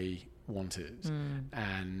what they wanted,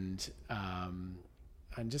 and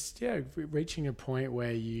just reaching a point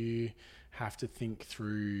where you have to think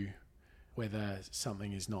through whether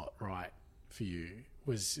something is not right for you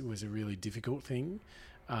was a really difficult thing.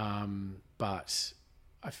 But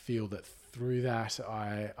I feel that through that,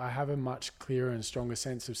 I have a much clearer and stronger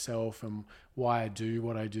sense of self and why I do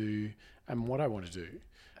what I do and what I want to do.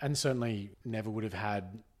 And certainly never would have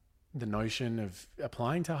had the notion of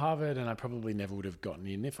applying to Harvard, and I probably never would have gotten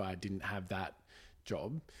in if I didn't have that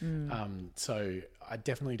job. So I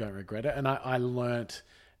definitely don't regret it. And I learnt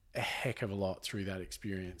a heck of a lot through that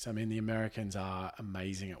experience. I mean, the Americans are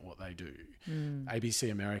amazing at what they do.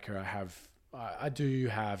 ABC America, I do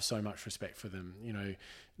have so much respect for them.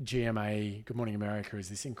 GMA, Good Morning America, is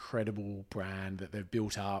this incredible brand that they've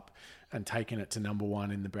built up and taken it to number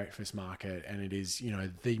 1 in the breakfast market. And it is,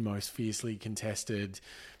 the most fiercely contested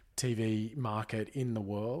TV market in the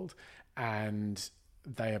world, and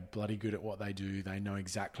they are bloody good at what they do. They know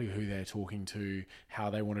exactly who they're talking to, how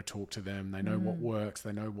they want to talk to them. They know what works,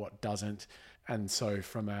 they know what doesn't. And so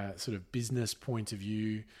from a sort of business point of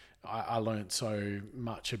view, I learned so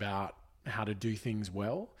much about how to do things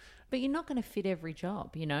well. But you're not going to fit every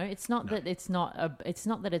job, you know. It's not that it's not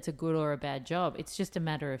that it's a good or a bad job. It's just a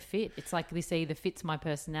matter of fit. It's like this either fits my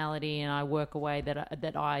personality and I work a way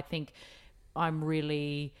that I think I'm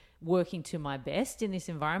really working to my best in this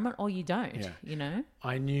environment, or you don't, you know.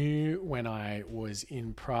 I knew when I was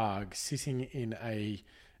in Prague, sitting in a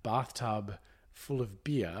bathtub full of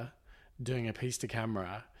beer, doing a piece to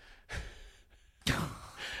camera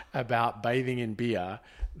about bathing in beer,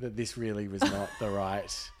 that this really was not the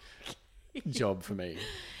right job for me.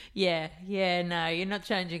 Yeah, no, you're not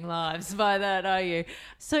changing lives by that, are you?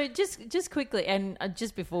 So just quickly, and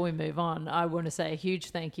just before we move on, I want to say a huge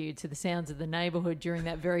thank you to the Sounds of the Neighbourhood during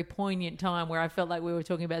that very poignant time where I felt like we were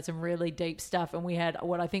talking about some really deep stuff, and we had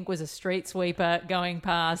what I think was a street sweeper going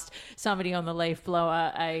past, somebody on the leaf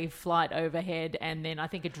blower, a flight overhead, and then I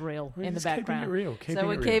think a drill in the background. We're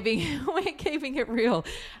keeping it real.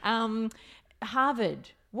 Harvard.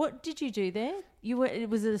 What did you do there?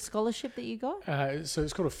 Was it a scholarship that you got? So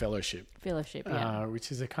it's called a fellowship. Fellowship, yeah. Which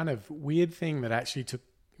is a kind of weird thing that actually took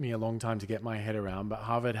me a long time to get my head around. But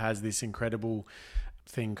Harvard has this incredible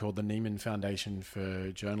thing called the Nieman Foundation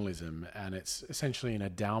for Journalism, and it's essentially an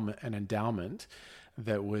endowment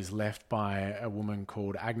that was left by a woman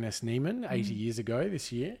called Agnes Nieman 80 years ago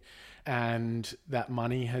this year, and that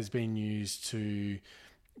money has been used to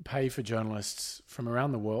pay for journalists from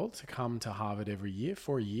around the world to come to Harvard every year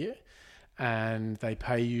for a year, and they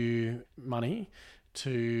pay you money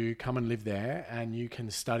to come and live there, and you can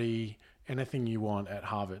study anything you want at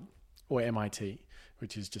Harvard or MIT,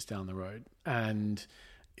 which is just down the road. And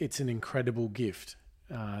it's an incredible gift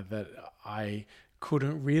that I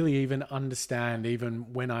couldn't really even understand,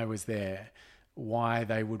 even when I was there, why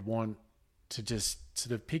they would want to just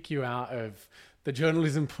sort of pick you out of the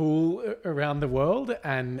journalism pool around the world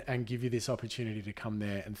and give you this opportunity to come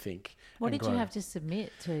there and think. What did you have to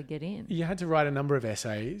submit to get in? You had to write a number of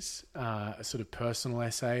essays, a sort of personal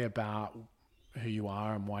essay about who you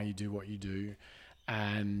are and why you do what you do.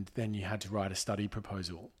 And then you had to write a study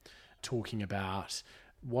proposal talking about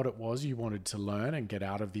what it was you wanted to learn and get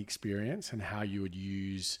out of the experience and how you would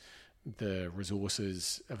use the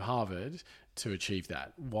resources of Harvard to achieve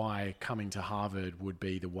that. Why coming to Harvard would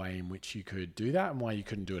be the way in which you could do that, and why you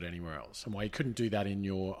couldn't do it anywhere else, and why you couldn't do that in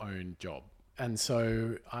your own job. And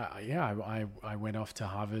so I went off to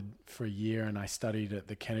Harvard for a year, and I studied at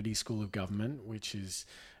the Kennedy School of Government, which is,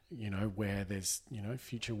 you know, where there's, you know,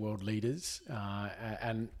 future world leaders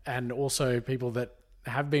and also people that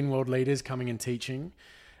have been world leaders coming and teaching.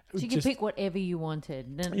 So you could pick whatever you wanted,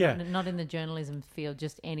 not in the journalism field,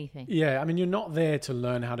 just anything. Yeah, I mean, you're not there to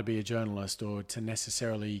learn how to be a journalist or to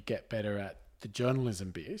necessarily get better at the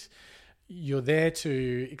journalism bit. You're there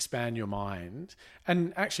to expand your mind.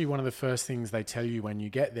 And actually, one of the first things they tell you when you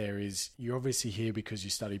get there is you're obviously here because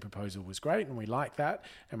your study proposal was great and we like that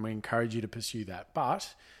and we encourage you to pursue that.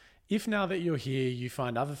 But if now that you're here, you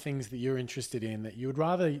find other things that you're interested in that you would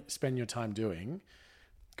rather spend your time doing,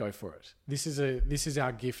 go for it. This is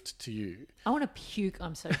our gift to you. I want to puke.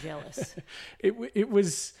 I'm so jealous. It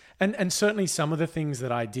was, and certainly some of the things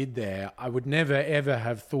that I did there, I would never ever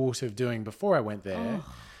have thought of doing before I went there.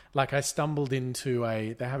 Oh. Like I stumbled into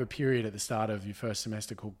they have a period at the start of your first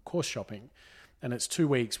semester called course shopping, and it's 2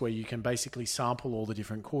 weeks where you can basically sample all the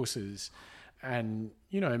different courses, and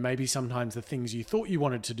you know, maybe sometimes the things you thought you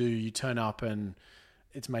wanted to do, you turn up and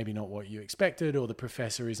it's maybe not what you expected, or the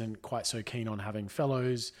professor isn't quite so keen on having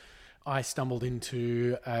fellows. I stumbled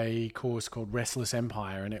into a course called Restless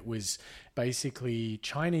Empire, and it was basically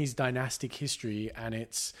Chinese dynastic history and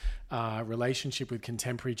its relationship with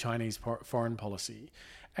contemporary Chinese foreign policy.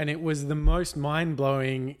 And it was the most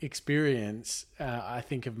mind-blowing experience, I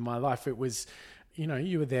think, of my life. It was, you know,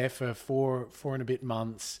 you were there for four and a bit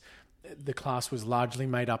months. The class was largely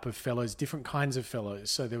made up of fellows, different kinds of fellows.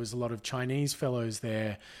 So there was a lot of Chinese fellows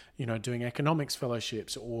there, you know, doing economics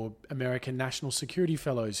fellowships, or American national security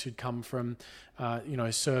fellows who'd come from, you know,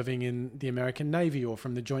 serving in the American Navy or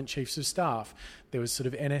from the Joint Chiefs of Staff. There was sort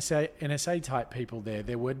of NSA type people there.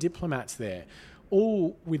 There were diplomats there,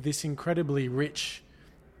 all with this incredibly rich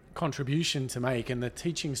contribution to make. And the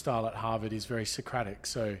teaching style at Harvard is very Socratic.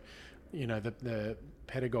 So, you know, the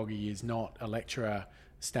pedagogy is not a lecturer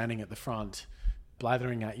standing at the front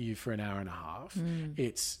blathering at you for an hour and a half.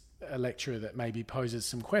 It's a lecturer that maybe poses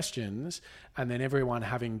some questions, and then everyone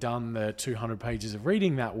having done the 200 pages of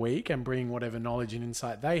reading that week and bringing whatever knowledge and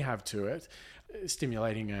insight they have to it,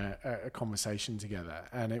 stimulating a conversation together.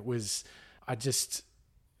 And I just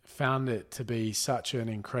found it to be such an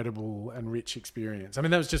incredible and rich experience. I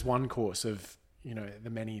mean, that was just one course of, the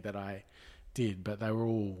many that I did, but they were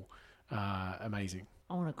all amazing.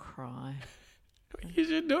 I want to cry. You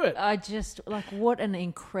should do it. I just, what an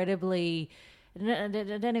incredibly, I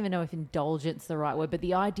don't even know if indulgence is the right word, but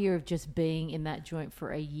the idea of just being in that joint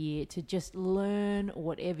for a year to just learn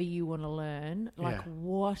whatever you want to learn,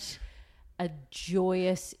 what a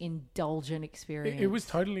joyous, indulgent experience. It was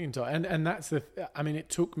totally indulgent. And that's it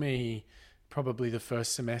took me probably the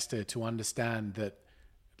first semester to understand that,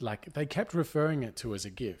 they kept referring it to as a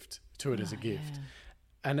gift. Yeah.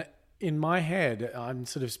 And in my head, I'm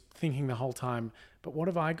sort of thinking the whole time, but what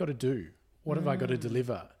have I got to do? What have I got to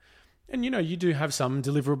deliver? And, you do have some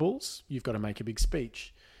deliverables. You've got to make a big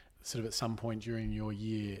speech sort of at some point during your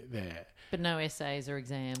year there. But no essays or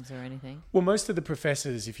exams or anything? Well, most of the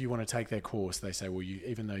professors, if you want to take their course, they say, well,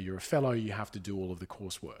 even though you're a fellow, you have to do all of the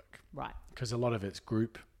coursework. Right. Because a lot of it's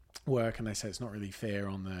group work, and they say it's not really fair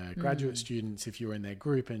on the graduate students if you're in their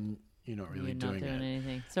group and you're not really doing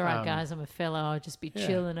anything. It's all right, guys. I'm a fellow. I'll just be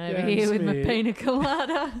chilling over here here with my pina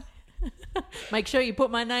colada. Make sure you put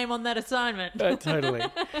my name on that assignment. Totally.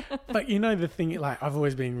 But the thing, I've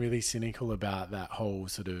always been really cynical about that whole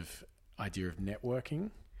sort of idea of networking.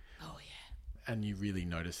 Oh, yeah. And you really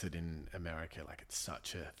notice it in America, it's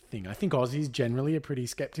such a thing. I think Aussies generally are pretty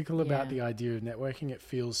skeptical about the idea of networking. It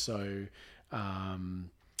feels so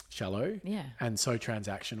shallow and so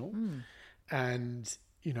transactional. And,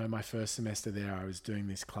 my first semester there, I was doing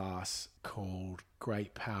this class called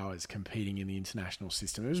Great Powers Competing in the International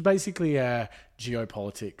System. It was basically a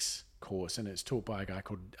geopolitics course, and it's taught by a guy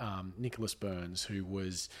called Nicholas Burns, who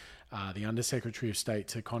was the Undersecretary of State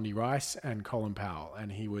to Condi Rice and Colin Powell,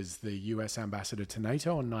 and he was the US ambassador to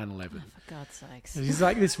NATO on 9/11. Oh, for God's sakes. So he's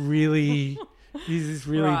this really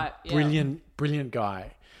brilliant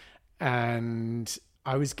guy. And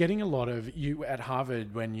I was getting a lot of, at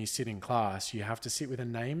Harvard, when you sit in class, you have to sit with a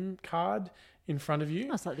name card in front of you.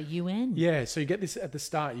 Oh, it's like the UN. Yeah, so you get this at the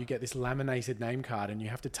start, you get this laminated name card, and you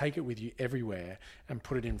have to take it with you everywhere and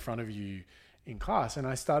put it in front of you in class. And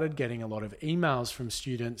I started getting a lot of emails from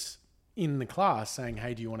students in the class saying,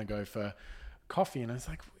 hey, do you want to go for coffee? And I was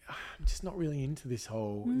like, I'm just not really into this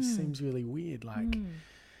whole, it seems really weird.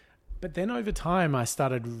 But then over time, I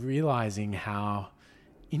started realizing how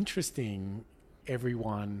interesting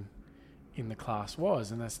everyone in the class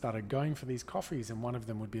was, and I started going for these coffees, and one of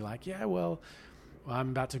them would be like, I'm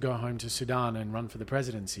about to go home to Sudan and run for the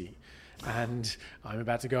presidency, and I'm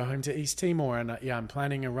about to go home to East Timor, and I'm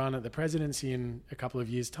planning a run at the presidency in a couple of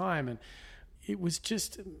years' time. And it was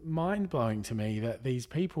just mind-blowing to me that these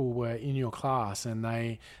people were in your class, and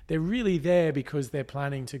they're really there because they're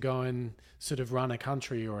planning to go and sort of run a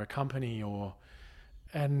country or a company,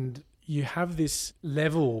 and you have this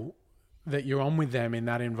level that you're on with them in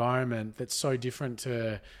that environment that's so different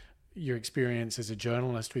to your experience as a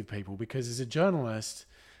journalist with people. Because as a journalist,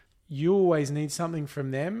 you always need something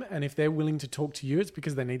from them, and if they're willing to talk to you, it's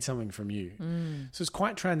because they need something from you. So it's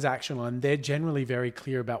quite transactional, and they're generally very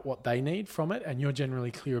clear about what they need from it, and you're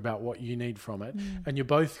generally clear about what you need from it. And you're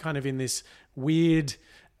both kind of in this weird,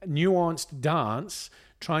 nuanced dance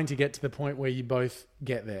trying to get to the point where you both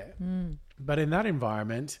get there. But in that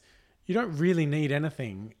environment, you don't really need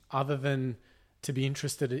anything other than to be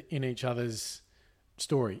interested in each other's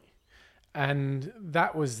story. And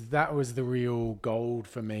that was the real gold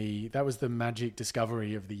for me. That was the magic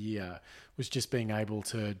discovery of the year, was just being able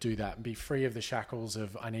to do that and be free of the shackles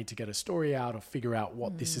of I need to get a story out or figure out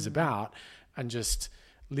what this is about, and just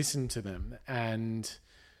listen to them. And,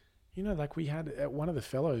 we had one of the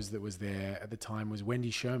fellows that was there at the time was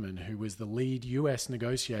Wendy Sherman, who was the lead US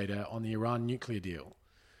negotiator on the Iran nuclear deal.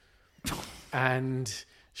 And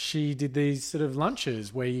she did these sort of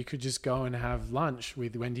lunches where you could just go and have lunch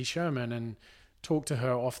with Wendy Sherman and talk to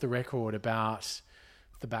her off the record about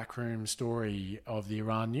the backroom story of the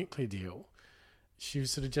Iran nuclear deal. She was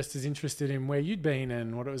sort of just as interested in where you'd been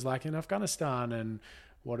and what it was like in Afghanistan and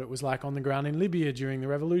what it was like on the ground in Libya during the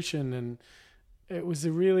revolution. And it was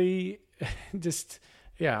a really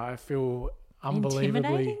I feel unbelievably...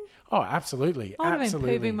 Intimidating? Oh, absolutely. I would have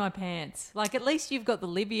absolutely. been pooping my pants. At least you've got the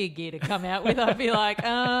Libya gear to come out with. I'd be like,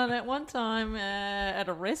 that one time at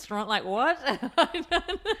a restaurant, what?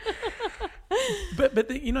 But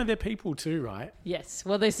they're people too, right? Yes.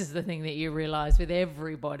 Well, this is the thing that you realise with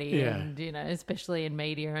everybody. Yeah. And, especially in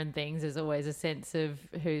media and things, there's always a sense of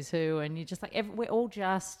who's who. And you're just we're all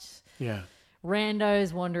just... Yeah.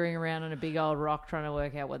 randos wandering around on a big old rock trying to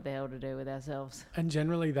work out what the hell to do with ourselves. And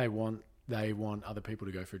generally they want other people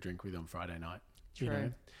to go for a drink with on Friday night. True. You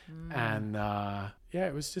know? And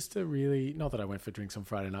it was just a really, not that I went for drinks on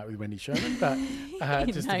Friday night with Wendy Sherman, but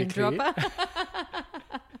just to be Name clear. dropper.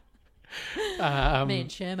 Me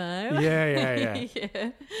and Shermo. Yeah.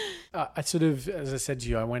 Yeah. I sort of, as I said to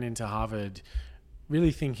you, I went into Harvard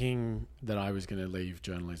really thinking that I was going to leave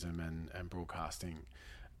journalism and broadcasting.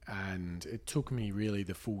 And it took me really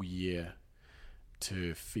the full year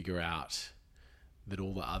to figure out that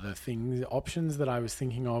all the other options that I was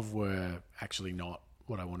thinking of were actually not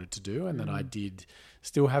what I wanted to do, and that I did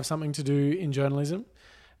still have something to do in journalism.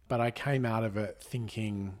 But I came out of it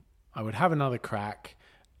thinking I would have another crack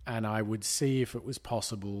and I would see if it was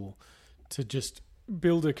possible to just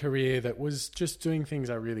build a career that was just doing things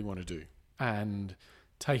I really want to do and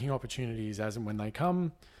taking opportunities as and when they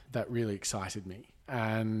come. That really excited me.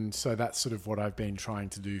 And so that's sort of what I've been trying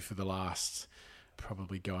to do for the last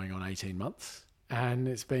probably going on 18 months. And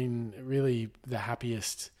it's been really the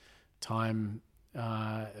happiest time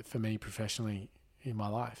for me professionally in my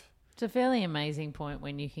life. It's a fairly amazing point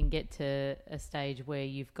when you can get to a stage where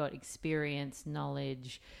you've got experience,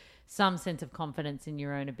 knowledge, some sense of confidence in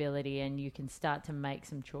your own ability, and you can start to make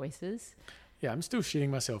some choices. Yeah, I'm still shitting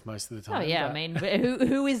myself most of the time. Oh yeah, I mean,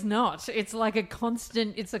 who is not? It's like a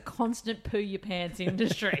constant poo your pants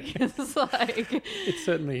industry. It's like it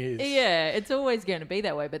certainly is. Yeah, it's always going to be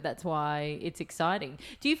that way, but that's why it's exciting.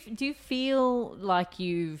 Do you feel like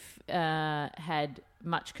you've had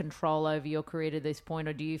much control over your career to this point,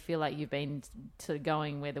 or do you feel like you've been sort of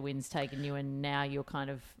going where the wind's taken you and now you're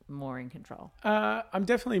kind of more in control? I'm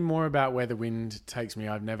definitely more about where the wind takes me.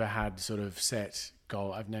 I've never had sort of set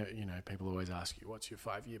goal. I've never, people always ask you, what's your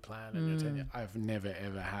 5-year plan? And your 10-year. I've never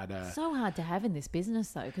ever had a... So hard to have in this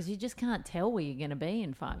business though, because you just can't tell where you're going to be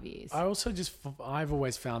in 5 years. I've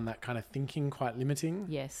always found that kind of thinking quite limiting.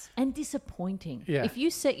 Yes. And disappointing. Yeah. If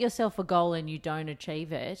you set yourself a goal and you don't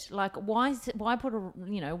achieve it, like why put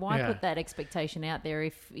that expectation out there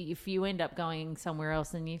if you end up going somewhere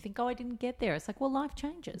else and you think, oh, I didn't get there. It's like, well, life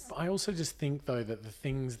changes. I also just think though that the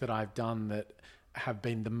things that I've done that have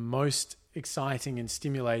been the most exciting and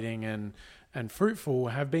stimulating and fruitful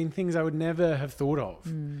have been things I would never have thought of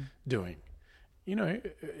doing.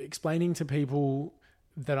 Explaining to people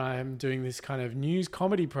that I'm doing this kind of news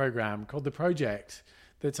comedy program called The Project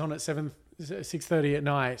that's on at 6:30 at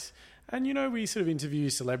night. And, we sort of interview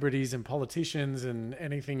celebrities and politicians and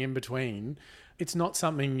anything in between. It's not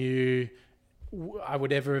something I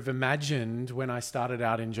would ever have imagined when I started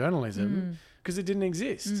out in journalism because it didn't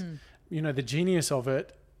exist. The genius of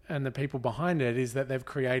it and the people behind it is that they've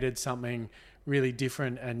created something really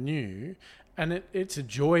different and new. And it's a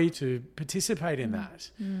joy to participate in that.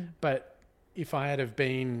 But if I had have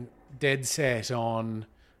been dead set on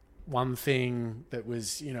one thing that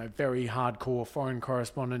was, very hardcore foreign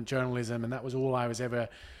correspondent journalism and that was all I was ever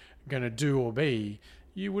going to do or be,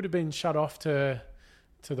 you would have been shut off to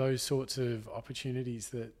those sorts of opportunities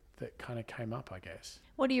that kind of came up, I guess.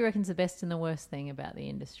 What do you reckon's the best and the worst thing about the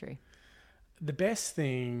industry? The best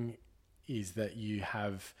thing is that you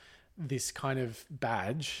have this kind of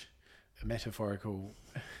badge, a metaphorical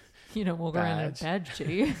You don't walk around in a badge, do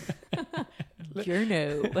you?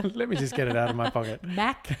 Journo. Let me just get it out of my pocket.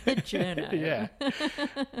 Mac the Journo. Yeah.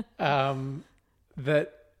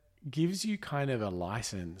 That gives you kind of a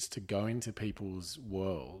license to go into people's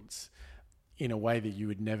worlds in a way that you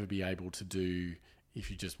would never be able to do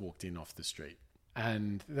if you just walked in off the street.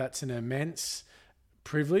 And that's an immense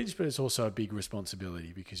privilege, but it's also a big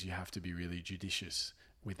responsibility because you have to be really judicious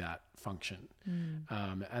with that function.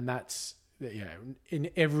 And that's, in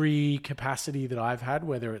every capacity that I've had,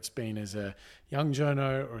 whether it's been as a young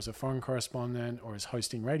journo or as a foreign correspondent or as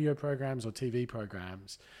hosting radio programs or TV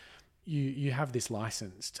programs, you have this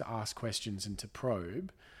license to ask questions and to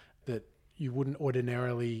probe that you wouldn't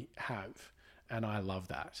ordinarily have. And I love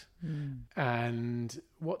that. And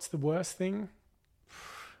what's the worst thing?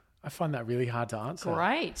 I find that really hard to answer.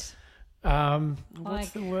 Great. What's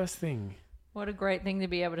the worst thing? What a great thing to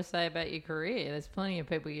be able to say about your career. There's plenty of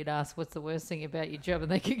people you'd ask what's the worst thing about your job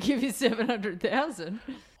and they could give you 700,000.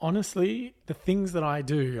 Honestly, the things that I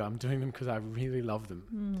do, I'm doing them because I really love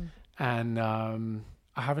them. And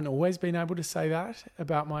I haven't always been able to say that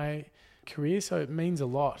about my career. So it means a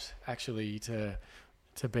lot actually to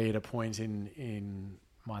be at a point in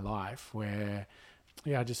my life where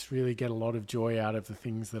I just really get a lot of joy out of the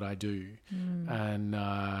things that I do. And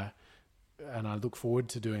I look forward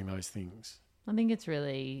to doing those things. I think it's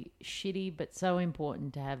really shitty, but so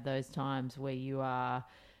important to have those times where you are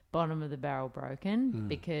bottom of the barrel broken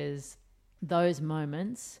because those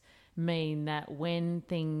moments mean that when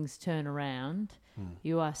things turn around,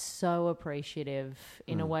 you are so appreciative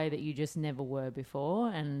in a way that you just never were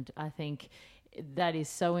before. And I think that is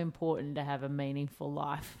so important to have a meaningful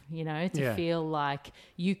life, you know, to feel like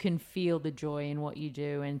you can feel the joy in what you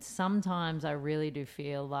do. And sometimes I really do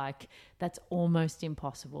feel like that's almost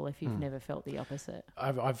impossible if you've never felt the opposite.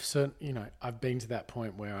 I've I've been to that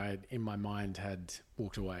point where I, in my mind, had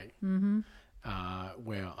walked away,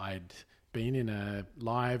 where I'd been in a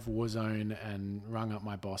live war zone and rung up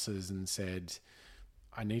my bosses and said,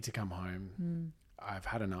 I need to come home. I've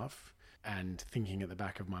had enough. And thinking at the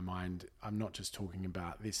back of my mind, I'm not just talking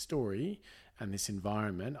about this story and this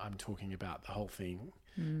environment, I'm talking about the whole thing.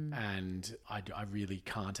 And I really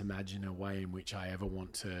can't imagine a way in which I ever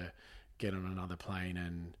want to get on another plane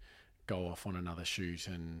and go off on another shoot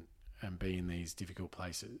and be in these difficult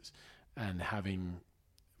places. And having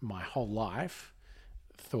my whole life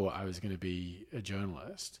thought I was going to be a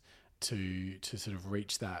journalist, to sort of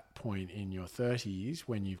reach that point in your 30s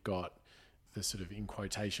when you've got the sort of, in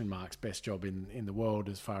quotation marks, best job in the world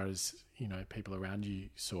as far as, you know, people around you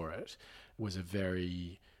saw it, was a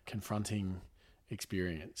very confronting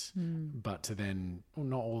experience. But to then,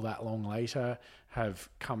 not all that long later, have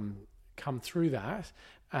come through that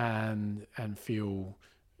and feel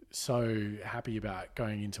so happy about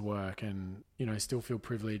going into work and, you know, still feel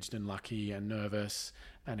privileged and lucky and nervous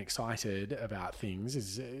and excited about things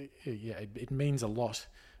it means a lot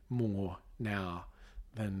more now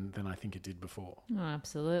than I think it did before. Oh,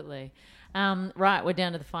 absolutely. Right, we're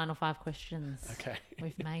down to the final 5 questions. Okay.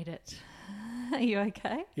 We've made it. Are you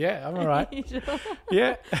okay? Yeah, I'm all right. You sure?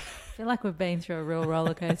 Yeah. I feel like we've been through a real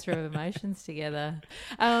roller coaster of emotions together.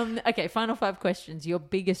 Okay, final 5 questions. Your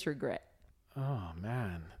biggest regret? Oh,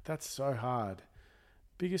 man, that's so hard.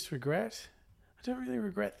 Biggest regret? I don't really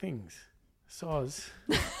regret things. Soz.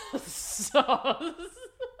 Soz.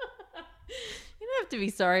 You don't have to be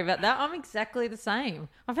sorry about that. I'm exactly the same.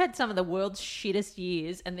 I've had some of the world's shittest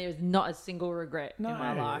years and there's not a single regret in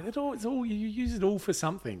my life. It's all, you use it all for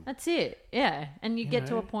something. That's it. Yeah. And you get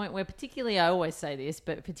to a point where, particularly, I always say this,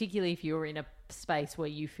 but particularly if you're in a space where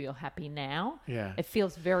you feel happy now, it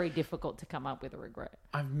feels very difficult to come up with a regret.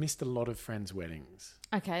 I've missed a lot of friends' weddings.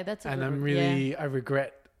 Okay, that's a and good I'm really, I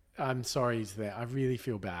regret. I'm sorry to that. I really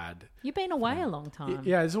feel bad. You've been away a long time.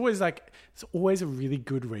 Yeah, it's always a really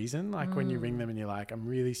good reason. Like when you ring them and you're like, I'm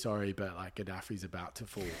really sorry, but like Gaddafi's about to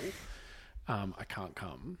fall. I can't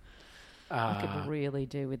come. I could really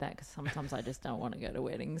do with that because sometimes I just don't want to go to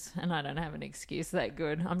weddings and I don't have an excuse that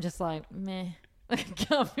good. I'm just like, meh. I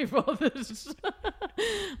can't be bothered.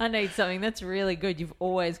 I need something that's really good. You've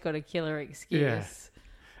always got a killer excuse.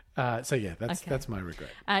 Yeah. That's my regret.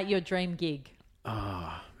 Your dream gig.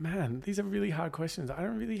 Oh, man, these are really hard questions. I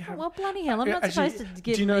don't really have... Well, bloody hell, I'm not supposed to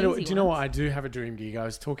give do you know what? I do have a dream gig. I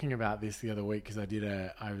was talking about this the other week because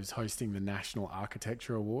I was hosting the National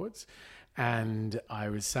Architecture Awards, and I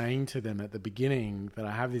was saying to them at the beginning that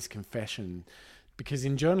I have this confession, because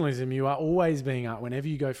in journalism, you are always being asked, whenever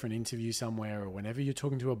you go for an interview somewhere or whenever you're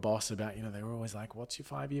talking to a boss about, you know, they were always like, what's your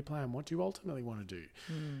 5-year plan? What do you ultimately want to do?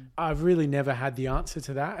 I've really never had the answer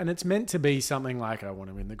to that. And it's meant to be something like, I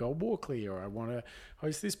want to win the Gold Walkley, or I want to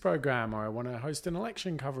host this program, or I want to host an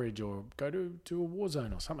election coverage, or go to a war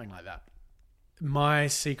zone or something like that. My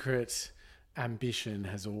secret ambition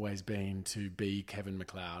has always been to be Kevin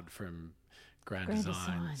McLeod from Grand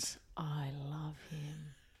Designs. I love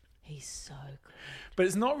him. He's so good. But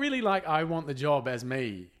it's not really like I want the job as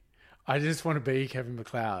me. I just want to be Kevin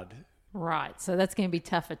McLeod. Right. So that's going to be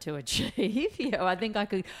tougher to achieve. Yeah, I think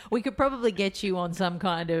we could probably get you on some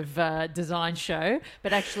kind of design show,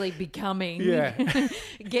 but actually becoming,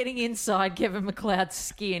 getting inside Kevin McLeod's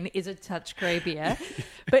skin is a touch creepier.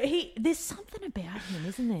 But there's something about him,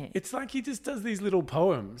 isn't there? It's like he just does these little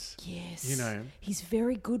poems. Yes. You know. He's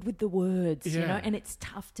very good with the words, you know, and it's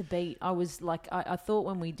tough to beat. I was like, I thought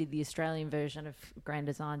when we did the Australian version of Grand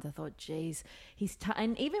Designs, I thought, geez,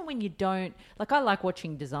 and even when you don't, like, I like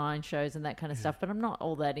watching design shows and that kind of stuff, but I'm not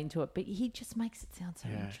all that into it. But he just makes it sound so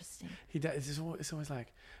interesting. He does. It's always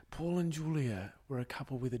like, Paul and Julia were a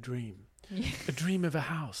couple with a dream. A dream of a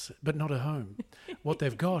house, but not a home. What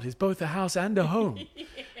they've got is both a house and a home.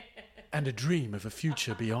 And a dream of a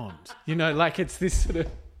future beyond. You know, like it's this sort of...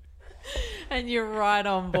 And you're right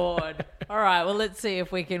on board. All right, well, let's see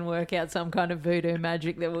if we can work out some kind of voodoo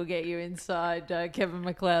magic that will get you inside Kevin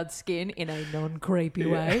McLeod's skin in a non-creepy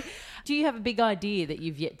way. Do you have a big idea that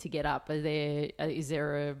you've yet to get up? Is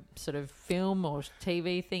there a sort of film or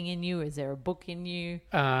TV thing in you? Is there a book in you?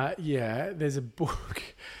 Yeah, there's a book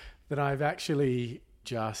that I've actually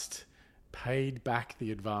just paid back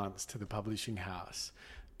the advance to the publishing house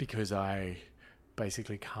because I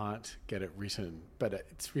basically can't get it written. But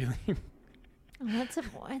it's really,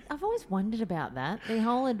 I've always wondered about that. The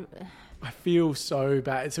whole I feel so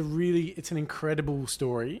bad. It's an incredible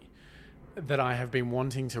story that I have been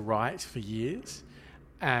wanting to write for years,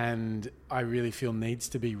 and I really feel needs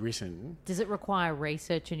to be written. does it require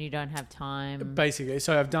research and you don't have time? Basically,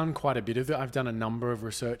 so I've done quite a bit of it. I've done a number of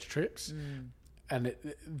research trips, and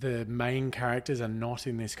the main characters are not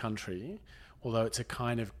in this country, although it's a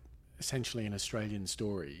kind of essentially an Australian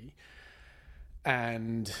story.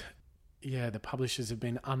 And yeah, the publishers have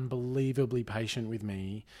been unbelievably patient with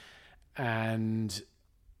me, and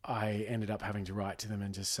I ended up having to write to them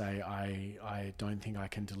and just say, I don't think I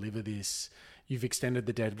can deliver this. You've extended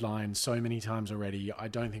the deadline so many times already. I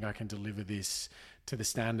don't think I can deliver this to the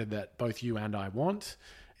standard that both you and I want.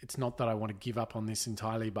 It's not that I want to give up on this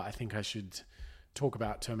entirely, but I think I should talk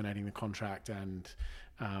about terminating the contract. And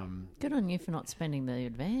Good on you for not spending the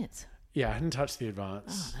advance. yeah, I hadn't touched the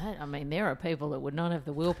advance. There are people that would not have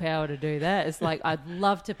the willpower to do that. It's like, I'd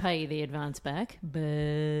love to pay you the advance back, but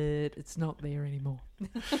it's not there anymore.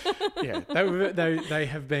 Yeah, they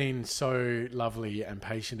have been so lovely and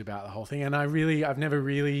patient about the whole thing. And I've never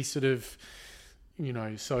really sort of,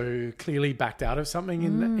 so clearly backed out of something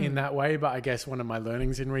in that way. But I guess one of my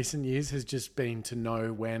learnings in recent years has just been to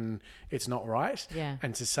know when it's not right,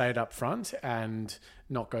 and to say it up front and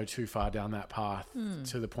not go too far down that path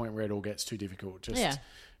to the point where it all gets too difficult. Just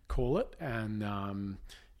call it, and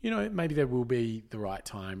maybe there will be the right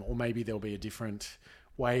time, or maybe there'll be a different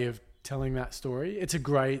way of telling that story. It's a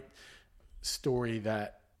great story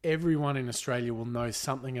that everyone in Australia will know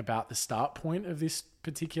something about the start point of this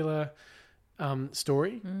particular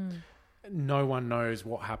story. No one knows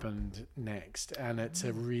what happened next, and it's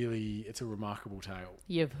a remarkable tale.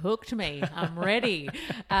 You've hooked me. I'm ready.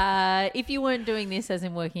 If you weren't doing this, as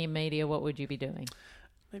in working in media, what would you be doing?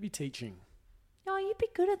 Maybe teaching. Oh, you'd be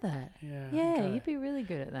good at that. Yeah, you'd be really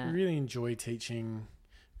good at that. I really enjoy teaching,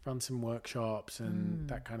 run some workshops and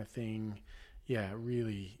that kind of thing. Yeah,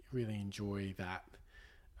 really, really enjoy that.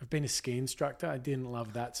 I've been a ski instructor. I didn't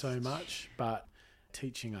love that so much, but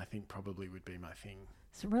teaching, I think, probably would be my thing.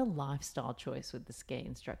 It's a real lifestyle choice with the ski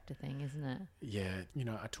instructor thing, isn't it? Yeah,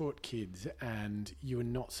 I taught kids, and you were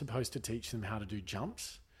not supposed to teach them how to do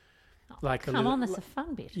jumps. That's the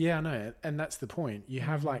fun bit. Yeah, I know, and that's the point. You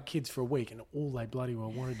have kids for a week, and all they bloody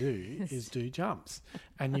well want to do is do jumps,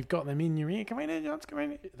 and you've got them in your ear. Come in, do jumps, come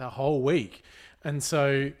in, the whole week. And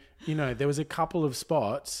so, there was a couple of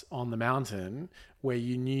spots on the mountain where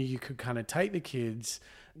you knew you could kind of take the kids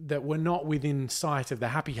that were not within sight of the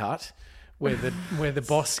happy hut, where the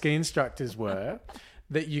boss ski instructors were,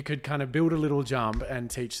 that you could kind of build a little jump and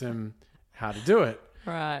teach them how to do it.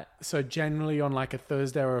 Right. So generally on like a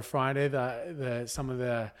Thursday or a Friday, some of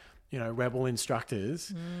the rebel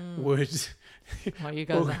instructors would. Well, you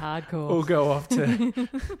guys are hardcore. All go off to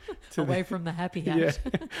away from the happy hut. Yeah,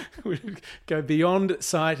 would go beyond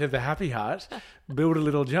sight of the happy hut, build a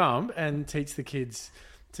little jump, and teach the kids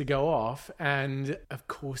to go off. And of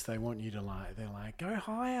course they want you to they're like, go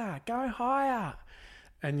higher,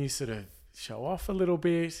 and you sort of show off a little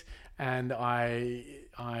bit. And I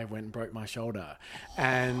went and broke my shoulder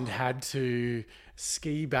and had to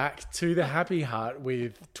ski back to the happy hut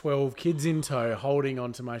with 12 kids in tow holding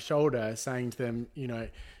onto my shoulder, saying to them, you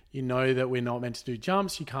know that we're not meant to do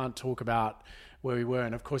jumps. You can't talk about where we were.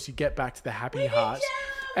 And of course you get back to the happy hut.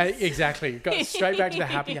 Exactly. Got straight back to the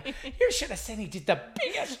happy hut. You should have seen he did the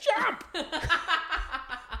biggest jump.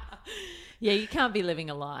 Yeah, you can't be living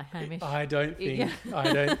a lie, Hamish. I don't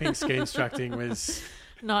think ski instructing was...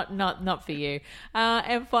 Not for you.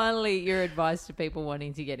 And finally, your advice to people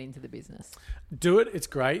wanting to get into the business. Do it. It's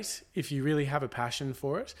great if you really have a passion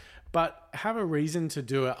for it, but have a reason to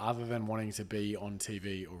do it other than wanting to be on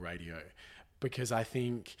TV or radio, because I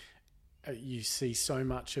think you see so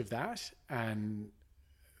much of that, and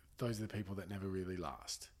those are the people that never really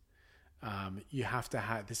last. You have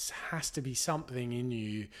to this has to be something in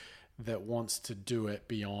you that wants to do it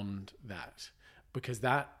beyond that, because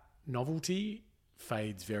that novelty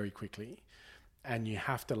fades very quickly, and you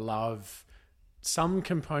have to love some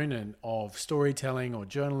component of storytelling or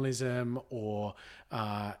journalism or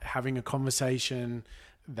having a conversation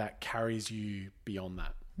that carries you beyond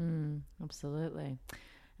that. Absolutely.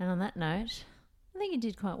 And on that note, I think you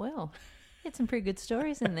did quite well. Had some pretty good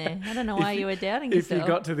stories in there. I don't know why you were doubting If yourself. you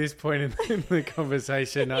got to this point in the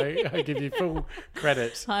conversation, I give you full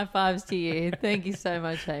credit. High fives to you. Thank you so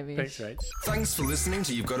much, Hamish. Thanks, Rach. Thanks for listening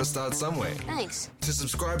to You've Got to Start Somewhere. Thanks. To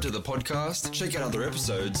subscribe to the podcast, check out other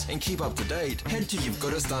episodes, and keep up to date, head to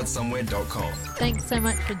you'vegottostartsomewhere.com. Thanks so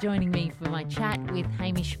much for joining me for my chat with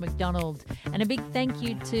Hamish McDonald. And a big thank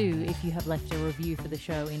you too if you have left a review for the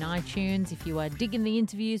show in iTunes. If you are digging the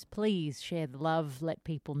interviews, please share the love, let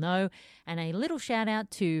people know. And a little shout out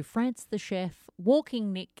to France the Chef,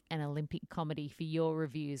 Walking Nick and Olympic Comedy for your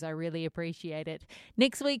reviews. I really appreciate it.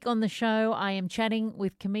 Next week on the show, I am chatting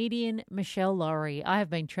with comedian Michelle Laurie. I have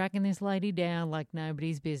been tracking this lady down like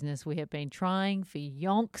nobody's business. We have been trying for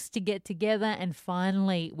yonks to get together, and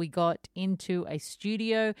finally we got into a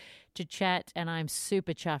studio to chat, and I'm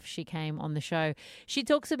super chuffed she came on the show. She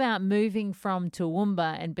talks about moving from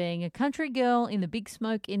Toowoomba and being a country girl in the big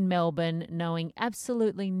smoke in Melbourne, knowing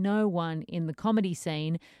absolutely no one in the comedy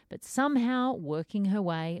scene, but somehow working her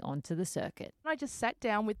way onto the circuit. I just sat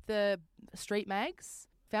down with the street mags,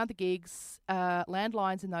 found the gigs,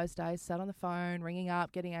 landlines in those days, sat on the phone, ringing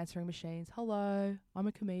up, getting answering machines. Hello, I'm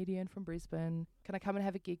a comedian from Brisbane. Can I come and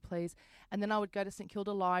have a gig, please? And then I would go to St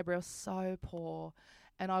Kilda Library. I was so poor.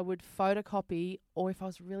 And I would photocopy, or if I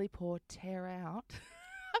was really poor, tear out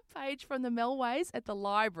a page from the Melways at the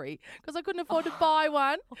library because I couldn't afford to buy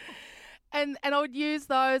one. And I would use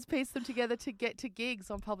those, piece them together to get to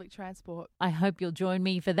gigs on public transport. I hope you'll join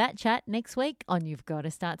me for that chat next week on You've Got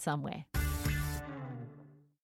to Start Somewhere.